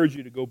encourage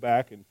you to go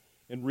back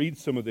and read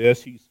some of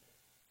this.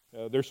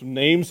 There's some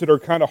names that are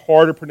kind of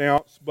hard to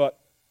pronounce, but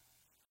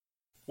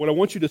what I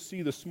want you to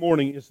see this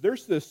morning is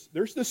there's this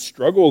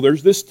struggle,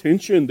 there's this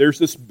tension, there's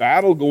this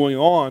battle going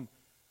on,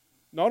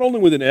 not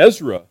only within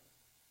Ezra,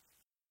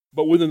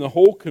 but within the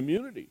whole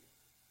community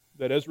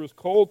that Ezra is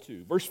called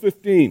to. Verse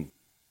 15.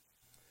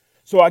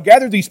 So I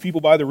gathered these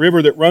people by the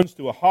river that runs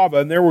to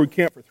Ahava, and there we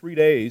camped for 3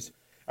 days.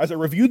 As I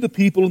reviewed the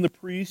people and the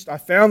priests, I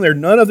found there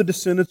none of the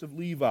descendants of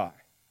Levi.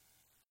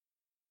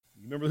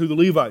 You remember who the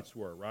Levites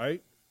were,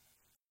 right?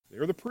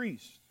 They're the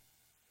priests.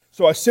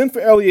 So I sent for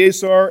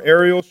Eleazar,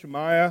 Ariel,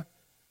 Shemaiah,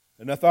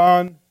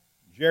 Nathan,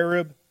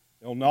 Jarib,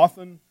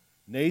 Elnathan,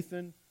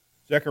 Nathan,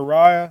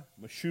 Zechariah,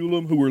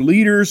 Meshullam, who were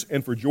leaders,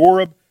 and for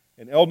Jorab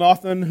and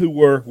Elnathan, who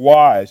were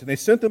wise. And they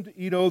sent them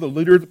to Iddo, the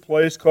leader of the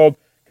place called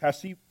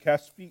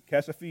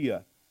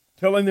Casaphiah,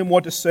 telling them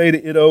what to say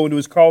to Iddo and to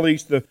his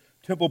colleagues, the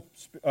temple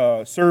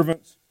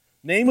servants,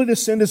 namely to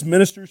send as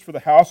ministers for the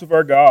house of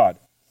our God.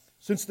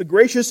 Since the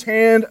gracious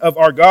hand of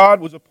our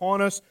God was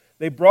upon us,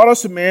 they brought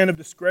us a man of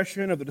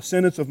discretion of the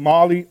descendants of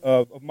Mali,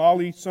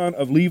 son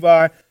of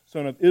Levi,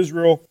 son of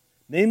Israel,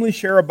 namely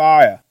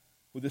Sherebiah,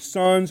 with his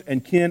sons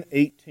and kin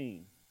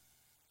 18.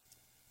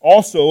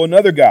 Also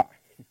another guy,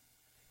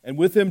 and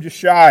with him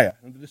Jeshiah,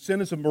 and the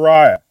descendants of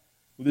Moriah,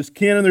 with his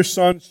kin and their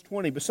sons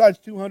 20, besides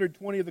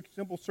 220 of the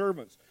temple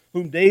servants,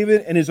 whom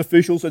David and his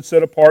officials had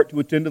set apart to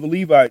attend to the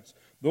Levites.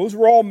 Those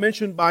were all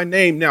mentioned by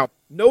name. Now,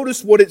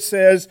 notice what it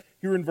says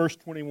here in verse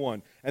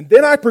 21. And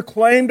then I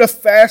proclaimed a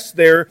fast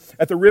there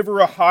at the river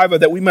Ahava,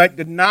 that we might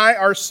deny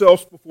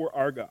ourselves before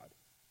our God,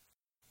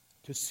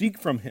 to seek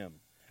from him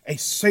a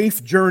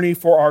safe journey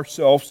for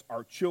ourselves,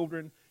 our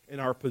children,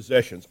 and our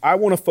possessions. I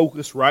want to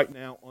focus right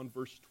now on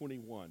verse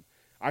 21.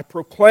 I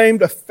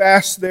proclaimed a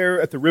fast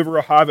there at the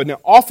river Ahava. Now,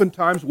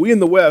 oftentimes, we in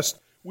the West,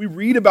 we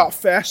read about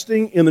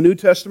fasting in the New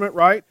Testament,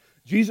 right?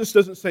 Jesus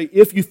doesn't say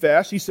if you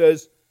fast. He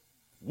says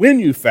when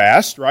you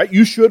fast, right?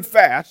 You should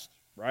fast,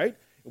 right?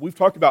 And we've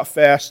talked about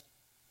fast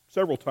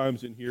several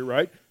times in here,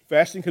 right?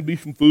 Fasting can be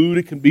from food.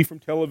 It can be from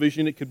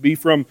television. It could be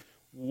from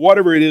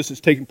whatever it is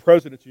that's taking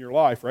precedence in your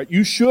life, right?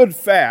 You should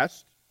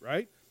fast,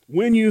 right?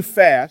 When you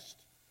fast,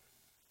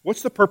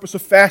 what's the purpose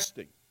of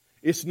fasting?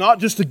 It's not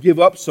just to give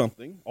up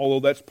something, although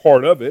that's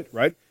part of it,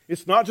 right?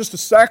 It's not just a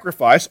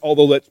sacrifice,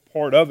 although that's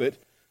part of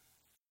it.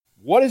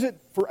 What is it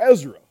for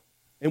Ezra?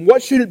 And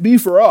what should it be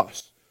for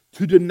us?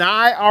 To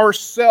deny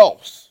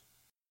ourselves.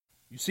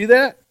 You see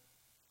that?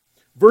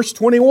 Verse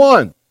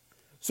 21.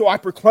 So I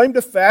proclaimed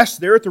a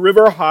fast there at the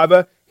river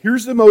Ahava.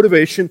 Here's the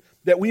motivation,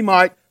 that we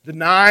might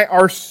deny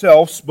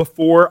ourselves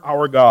before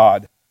our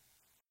God.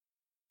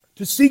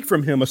 To seek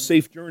from him a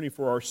safe journey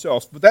for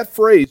ourselves. But that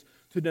phrase,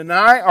 to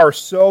deny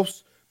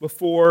ourselves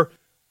before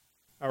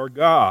our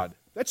God,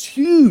 that's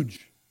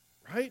huge,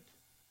 right?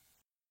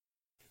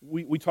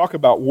 We talk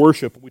about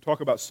worship, and we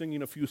talk about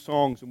singing a few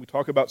songs, and we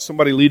talk about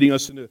somebody leading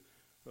us into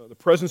the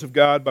presence of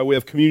God by way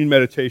of communion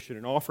meditation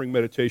and offering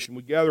meditation.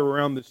 We gather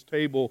around this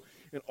table,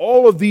 and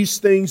all of these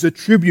things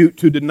attribute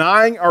to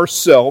denying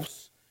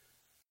ourselves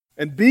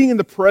and being in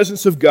the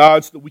presence of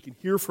God so that we can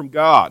hear from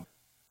God.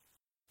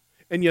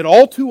 And yet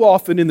all too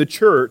often in the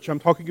church, I'm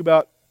talking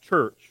about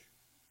church,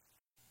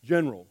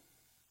 general,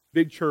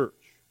 big church,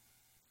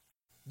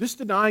 this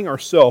denying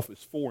ourselves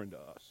is foreign to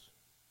us.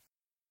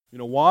 You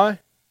know why?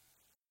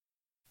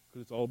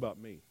 Because it's all about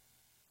me.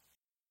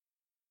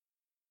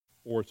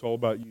 Or it's all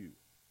about you.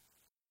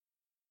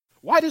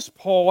 Why does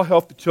Paul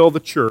have to tell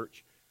the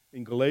church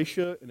in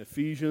Galatia, in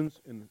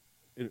Ephesians, in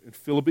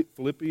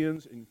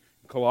Philippians, in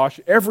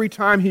Colossians, every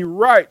time he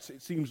writes,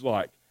 it seems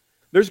like?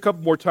 There's a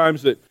couple more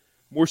times that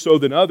more so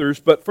than others,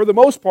 but for the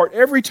most part,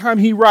 every time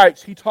he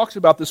writes, he talks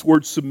about this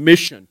word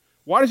submission.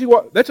 Why does he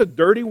want? That's a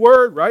dirty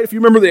word, right? If you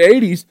remember the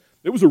 80s,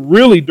 it was a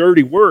really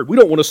dirty word. We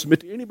don't want to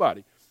submit to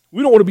anybody.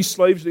 We don't want to be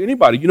slaves to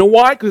anybody. You know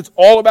why? Because it's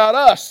all about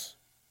us.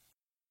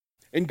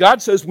 And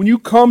God says, when you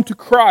come to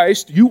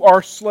Christ, you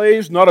are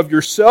slaves not of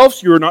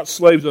yourselves. You are not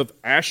slaves of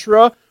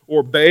Asherah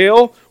or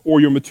Baal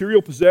or your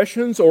material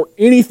possessions or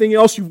anything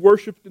else you've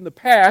worshipped in the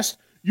past.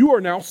 You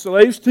are now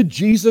slaves to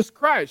Jesus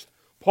Christ.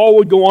 Paul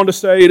would go on to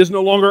say, it is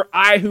no longer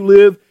I who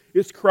live,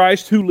 it's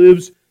Christ who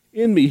lives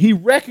in me. He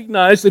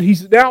recognized that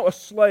he's now a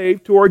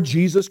slave toward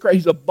Jesus Christ.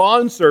 He's a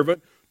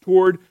bondservant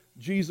toward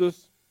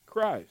Jesus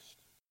Christ.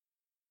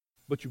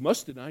 But you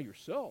must deny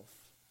yourself.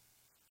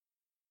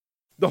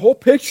 The whole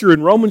picture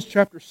in Romans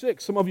chapter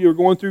 6, some of you are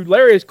going through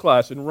Larry's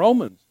class in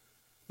Romans.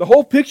 The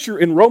whole picture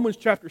in Romans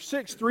chapter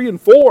 6, 3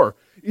 and 4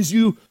 is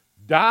you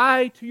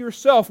die to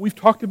yourself. We've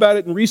talked about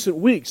it in recent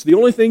weeks. The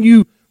only thing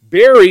you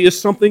bury is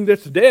something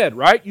that's dead,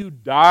 right? You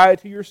die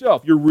to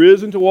yourself. You're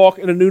risen to walk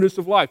in a newness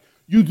of life.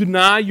 You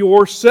deny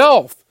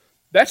yourself.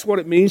 That's what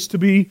it means to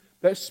be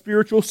that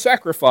spiritual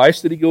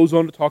sacrifice that he goes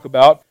on to talk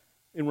about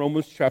in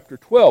Romans chapter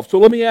 12. So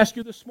let me ask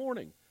you this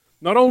morning.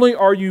 Not only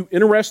are you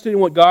interested in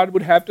what God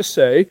would have to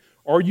say,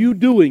 are you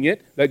doing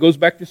it? That goes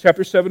back to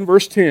chapter 7,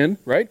 verse 10,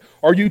 right?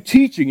 Are you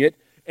teaching it?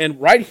 And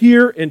right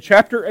here in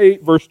chapter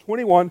 8, verse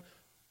 21,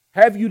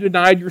 have you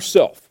denied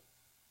yourself?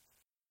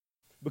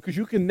 Because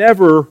you can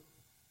never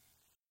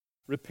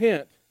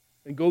repent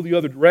and go the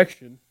other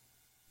direction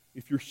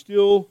if you're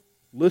still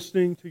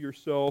listening to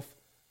yourself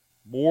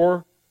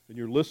more than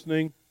you're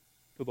listening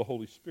to the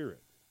Holy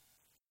Spirit.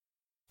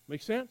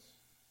 Make sense?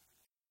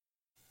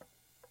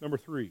 Number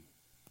 3.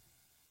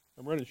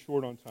 I'm running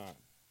short on time.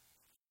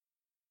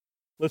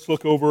 Let's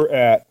look over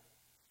at,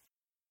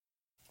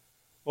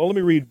 well, let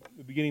me read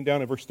the beginning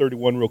down at verse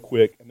 31 real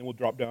quick, and then we'll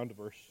drop down to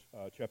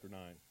chapter 9.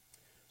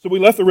 So we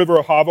left the river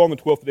Ahava on the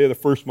 12th day of the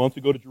first month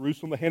to go to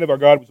Jerusalem. The hand of our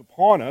God was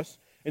upon us,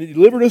 and He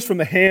delivered us from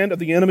the hand of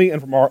the enemy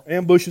and from our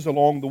ambushes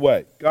along the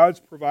way. God's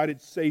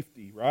provided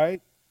safety, right?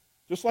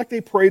 Just like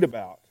they prayed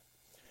about.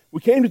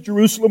 We came to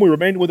Jerusalem. We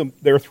remained with them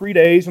there 3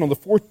 days, and on the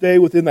 4th day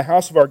within the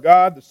house of our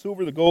God, the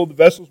silver, the gold, the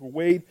vessels were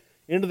weighed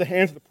into the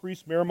hands of the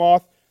priest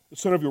Meremoth, the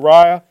son of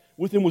Uriah.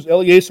 With him was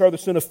Eleazar, the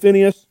son of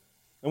Phinehas,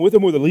 and with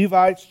him were the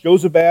Levites,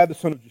 Jozabad, the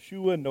son of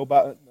Jeshua, and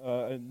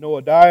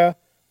Noadiah,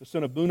 the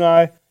son of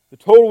Bunai. The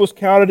total was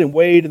counted and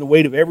weighed, and the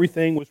weight of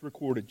everything was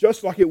recorded.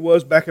 Just like it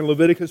was back in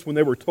Leviticus when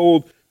they were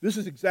told, this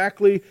is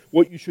exactly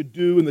what you should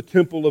do in the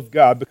temple of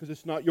God, because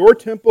it's not your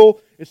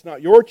temple, it's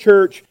not your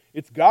church,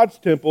 it's God's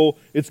temple,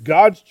 it's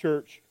God's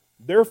church.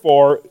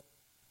 Therefore,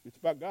 it's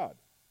about God.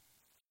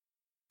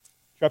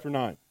 Chapter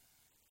 9.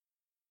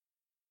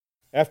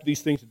 After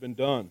these things had been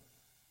done,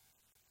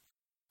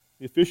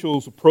 the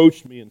officials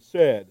approached me and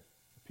said,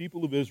 the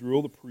people of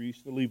Israel, the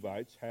priests, the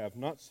Levites, have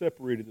not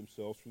separated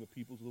themselves from the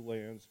peoples of the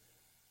lands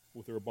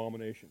with their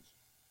abominations.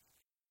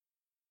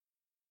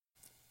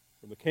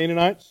 From the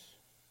Canaanites,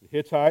 the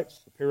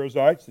Hittites, the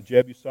Perizzites, the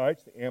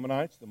Jebusites, the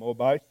Ammonites, the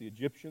Moabites, the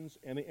Egyptians,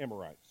 and the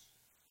Amorites.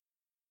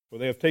 For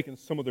they have taken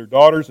some of their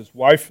daughters as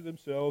wives for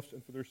themselves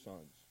and for their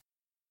sons.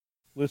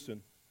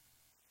 Listen,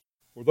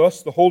 for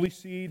thus the holy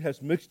seed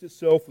has mixed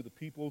itself with the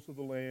peoples of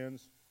the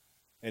lands,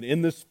 and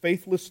in this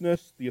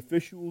faithlessness the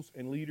officials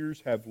and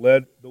leaders have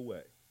led the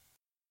way.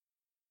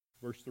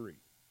 Verse 3.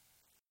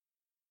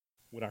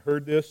 When I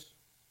heard this,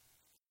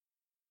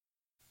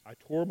 I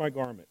tore my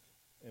garment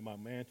and my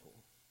mantle.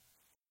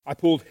 I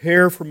pulled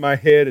hair from my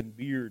head and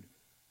beard,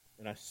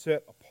 and I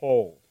sat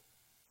appalled.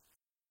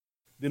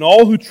 Then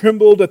all who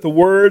trembled at the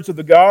words of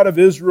the God of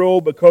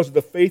Israel because of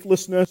the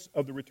faithlessness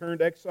of the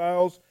returned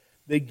exiles,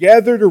 they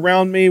gathered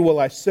around me while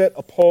I sat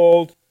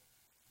appalled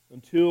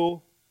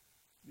until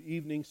the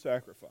evening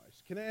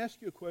sacrifice. Can I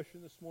ask you a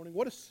question this morning?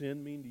 What does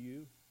sin mean to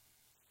you?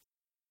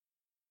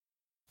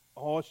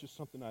 Oh, it's just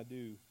something I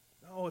do.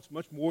 No, it's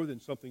much more than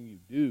something you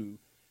do.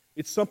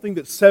 It's something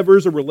that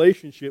severs a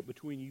relationship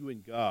between you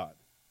and God.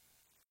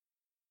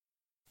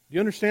 Do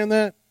you understand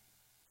that?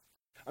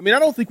 I mean, I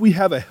don't think we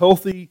have a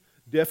healthy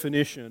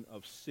definition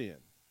of sin.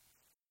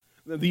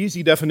 The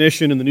easy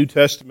definition in the New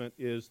Testament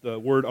is the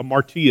word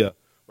amartia,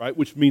 right,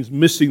 which means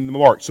missing the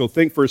mark. So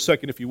think for a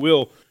second, if you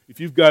will, if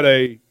you've got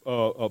a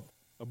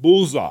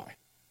bullseye,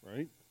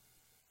 right,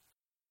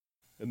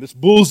 and this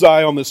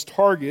bullseye on this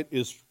target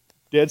is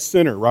dead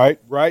center, right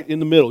in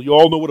the middle. You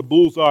all know what a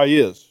bullseye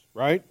is,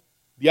 right?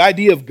 The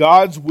idea of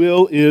God's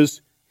will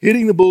is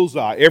hitting the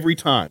bullseye every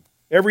time.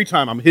 Every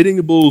time I'm hitting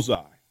the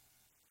bullseye.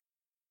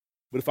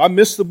 But if I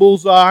miss the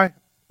bullseye,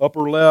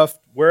 upper left,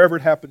 wherever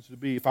it happens to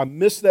be, if I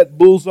miss that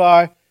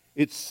bullseye,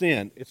 it's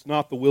sin. It's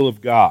not the will of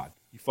God.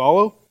 You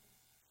follow?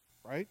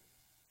 Right?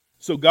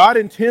 So God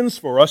intends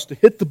for us to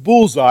hit the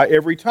bullseye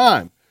every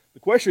time.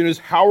 The question is,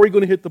 how are we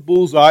going to hit the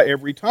bullseye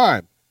every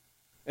time?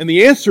 And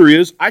the answer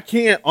is, I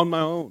can't on my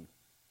own.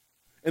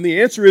 And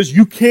the answer is,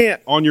 you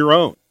can't on your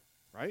own.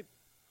 Right?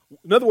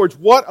 In other words,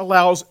 what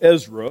allows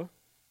Ezra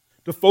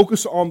to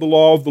focus on the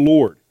law of the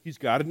Lord? He's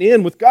got an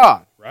in with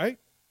God, right?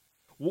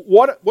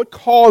 What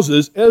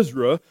causes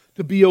Ezra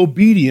to be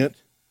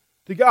obedient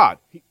to God?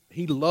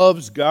 He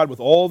loves God with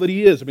all that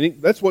he is. I mean,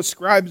 that's what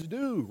scribes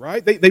do,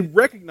 right? They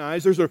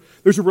recognize there's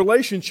a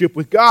relationship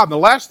with God. And the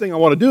last thing I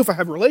want to do if I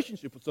have a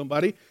relationship with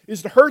somebody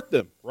is to hurt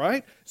them,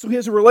 right? So he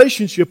has a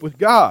relationship with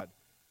God.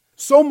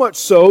 So much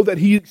so that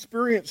he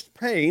experienced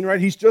pain, right?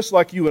 He's just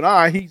like you and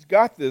I. He's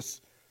got this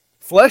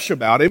flesh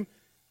about him.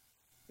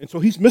 And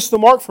so he's missed the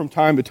mark from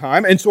time to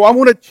time. And so I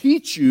want to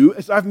teach you,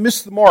 as I've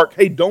missed the mark,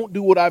 hey, don't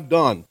do what I've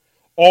done.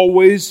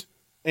 Always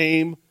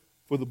aim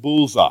for the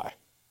bullseye.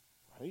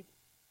 Right?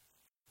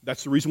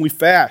 That's the reason we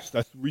fast.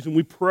 That's the reason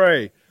we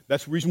pray.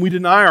 That's the reason we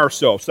deny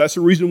ourselves. That's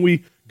the reason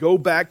we go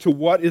back to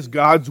what is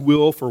God's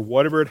will for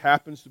whatever it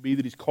happens to be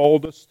that He's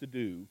called us to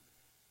do.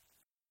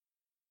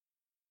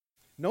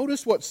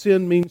 Notice what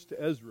sin means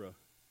to Ezra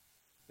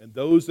and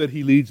those that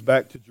he leads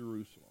back to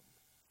Jerusalem.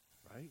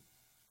 Right?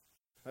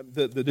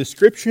 The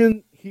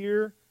description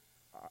here,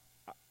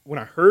 when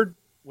I heard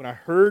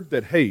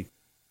that, hey,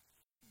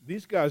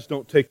 these guys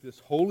don't take this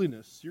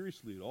holiness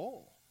seriously at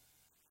all.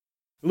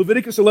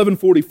 Leviticus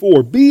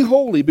 11:44, be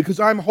holy because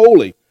I'm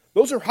holy.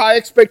 Those are high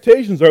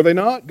expectations, are they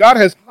not? God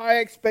has high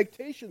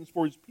expectations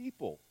for His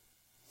people.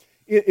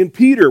 In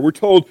Peter, we're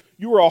told,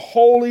 you are a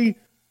holy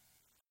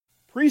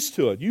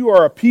priesthood. You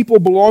are a people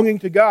belonging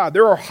to God.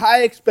 There are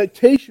high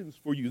expectations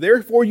for you.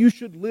 Therefore, you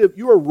should live.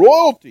 You are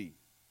royalty.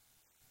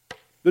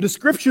 The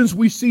descriptions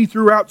we see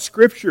throughout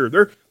Scripture,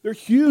 they're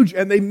huge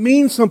and they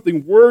mean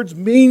something. Words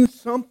mean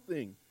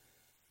something.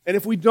 And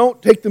if we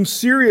don't take them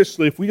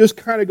seriously, if we just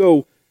kind of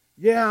go,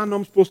 yeah, I know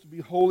I'm supposed to be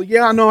holy.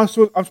 Yeah, I know I'm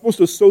supposed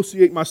to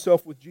associate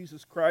myself with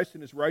Jesus Christ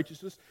and His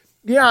righteousness.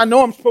 Yeah, I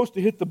know I'm supposed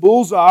to hit the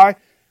bullseye,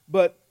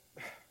 but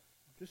I'm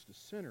just a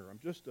sinner.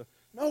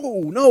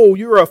 No,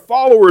 you're a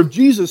follower of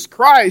Jesus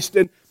Christ,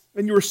 and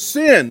your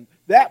sin,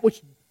 that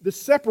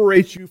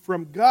separates you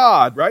from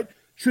God, right,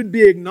 should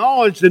be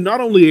acknowledged, and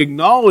not only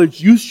acknowledged,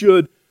 you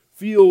should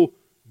feel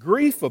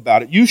grief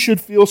about it. You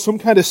should feel some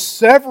kind of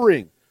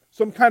severing,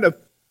 some kind of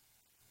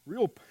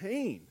real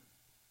pain.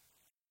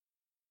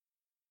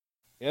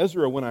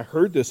 Ezra, when I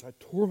heard this, I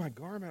tore my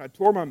garment, I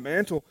tore my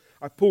mantle,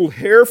 I pulled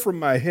hair from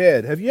my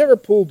head. Have you ever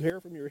pulled hair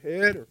from your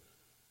head or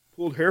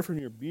pulled hair from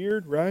your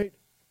beard, right?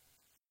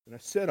 And I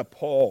said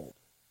appalled.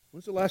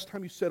 When's the last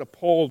time you said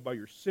appalled by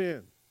your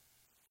sin?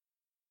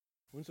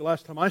 When's the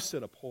last time I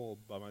said appalled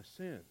by my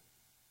sin?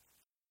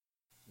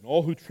 And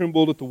all who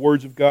trembled at the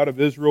words of God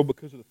of Israel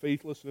because of the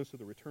faithlessness of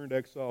the returned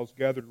exiles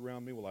gathered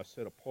around me, I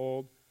said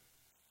appalled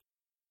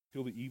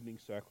till the evening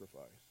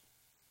sacrifice.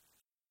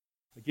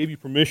 I gave you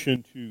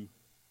permission to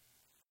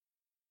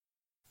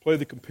play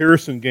the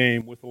comparison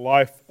game with the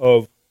life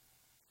of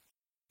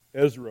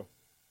Ezra.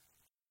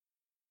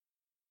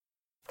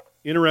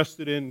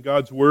 Interested in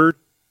God's Word?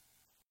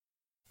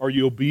 Are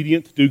you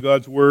obedient to do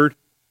God's Word?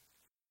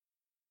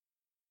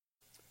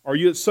 Are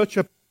you at such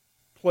a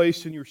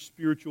place in your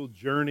spiritual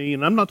journey?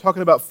 And I'm not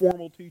talking about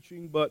formal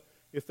teaching, but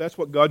if that's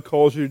what God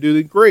calls you to do,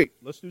 then great.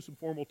 Let's do some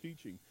formal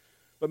teaching.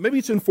 But maybe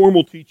it's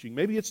informal teaching.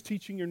 Maybe it's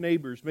teaching your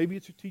neighbors. Maybe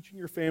it's teaching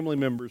your family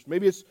members.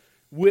 Maybe it's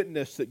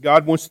witness that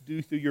God wants to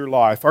do through your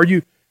life. Are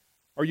you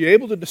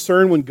able to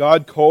discern when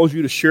God calls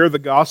you to share the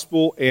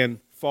gospel and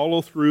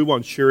follow through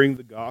on sharing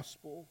the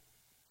gospel?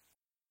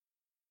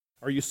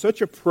 Are you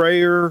such a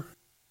prayer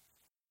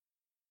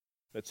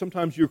that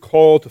sometimes you're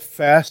called to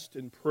fast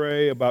and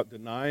pray about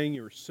denying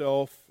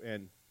yourself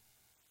and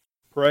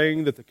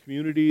praying that the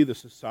community, the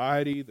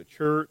society, the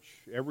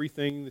church,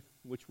 everything in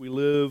which we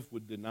live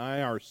would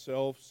deny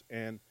ourselves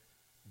and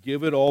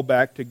give it all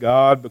back to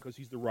God because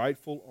He's the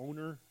rightful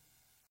owner?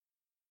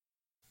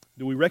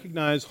 Do we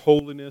recognize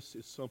holiness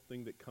is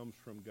something that comes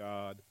from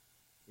God,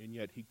 and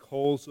yet He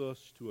calls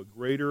us to a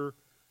greater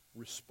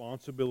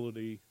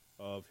responsibility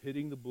of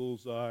hitting the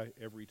bullseye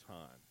every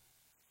time?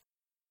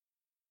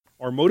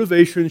 Our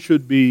motivation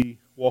should be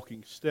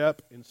walking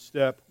step in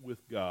step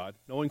with God,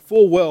 knowing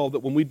full well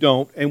that when we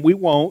don't, and we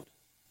won't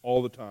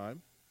all the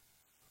time,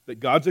 that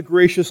God's a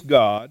gracious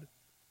God,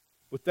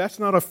 but that's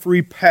not a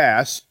free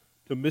pass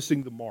to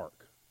missing the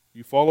mark.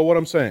 You follow what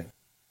I'm saying?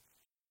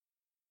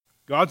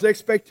 God's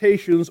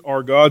expectations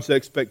are God's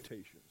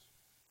expectations.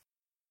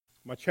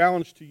 My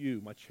challenge to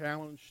you, my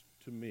challenge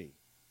to me,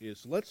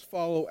 is let's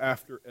follow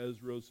after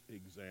Ezra's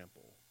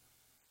example.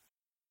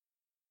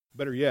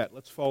 Better yet,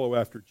 let's follow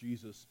after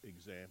Jesus'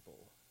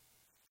 example.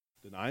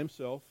 Deny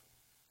himself,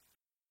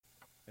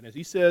 and as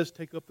he says,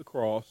 take up the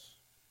cross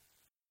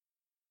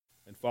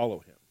and follow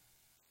him.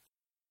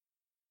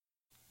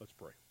 Let's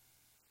pray.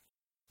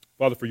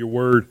 Father, for your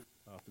word,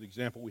 for the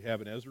example we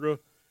have in Ezra,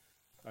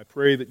 I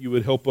pray that you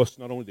would help us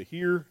not only to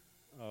hear,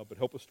 but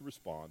help us to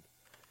respond.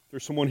 If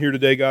there's someone here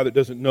today, God, that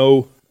doesn't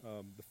know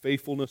the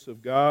faithfulness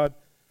of God,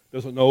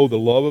 doesn't know the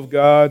love of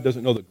God,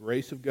 doesn't know the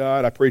grace of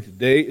God, I pray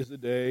today is the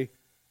day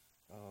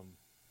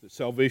that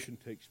salvation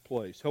takes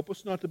place. Help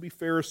us not to be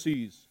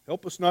Pharisees.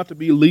 Help us not to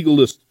be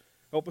legalists.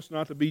 Help us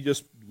not to be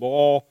just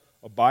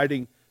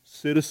law-abiding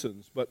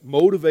citizens, but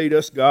motivate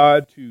us,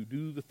 God, to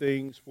do the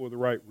things for the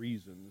right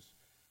reasons.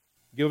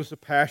 Give us a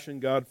passion,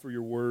 God, for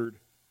your word.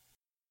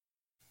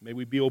 May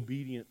we be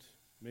obedient.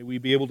 May we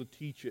be able to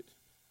teach it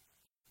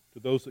to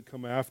those that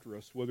come after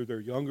us, whether they're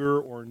younger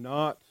or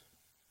not.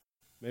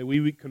 May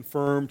we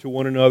confirm to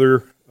one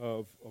another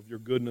of your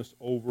goodness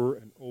over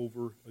and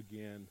over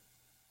again.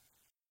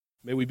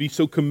 May we be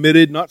so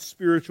committed, not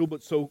spiritual,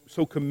 but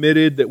so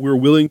committed that we're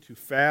willing to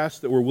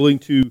fast, that we're willing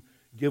to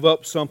give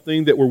up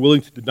something, that we're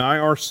willing to deny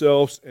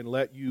ourselves and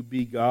let you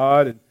be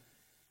God. And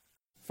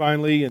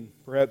finally, and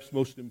perhaps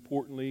most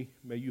importantly,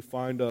 may you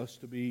find us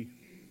to be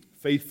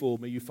faithful.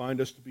 May you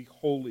find us to be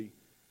holy.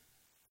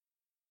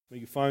 May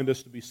you find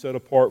us to be set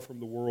apart from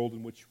the world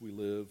in which we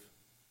live.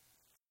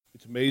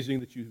 It's amazing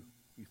that you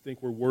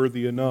think we're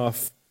worthy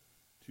enough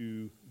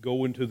to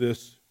go into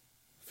this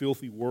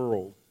filthy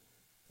world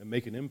and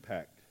make an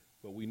impact.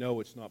 But we know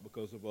it's not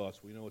because of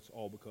us. We know it's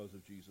all because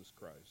of Jesus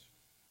Christ.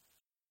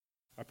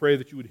 I pray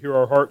that you would hear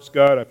our hearts,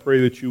 God. I pray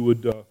that you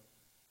would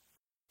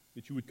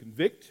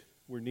convict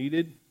where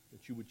needed,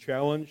 that you would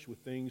challenge with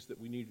things that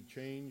we need to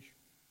change,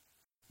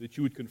 that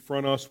you would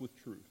confront us with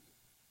truth.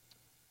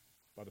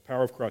 By the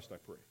power of Christ, I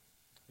pray.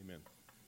 Amen.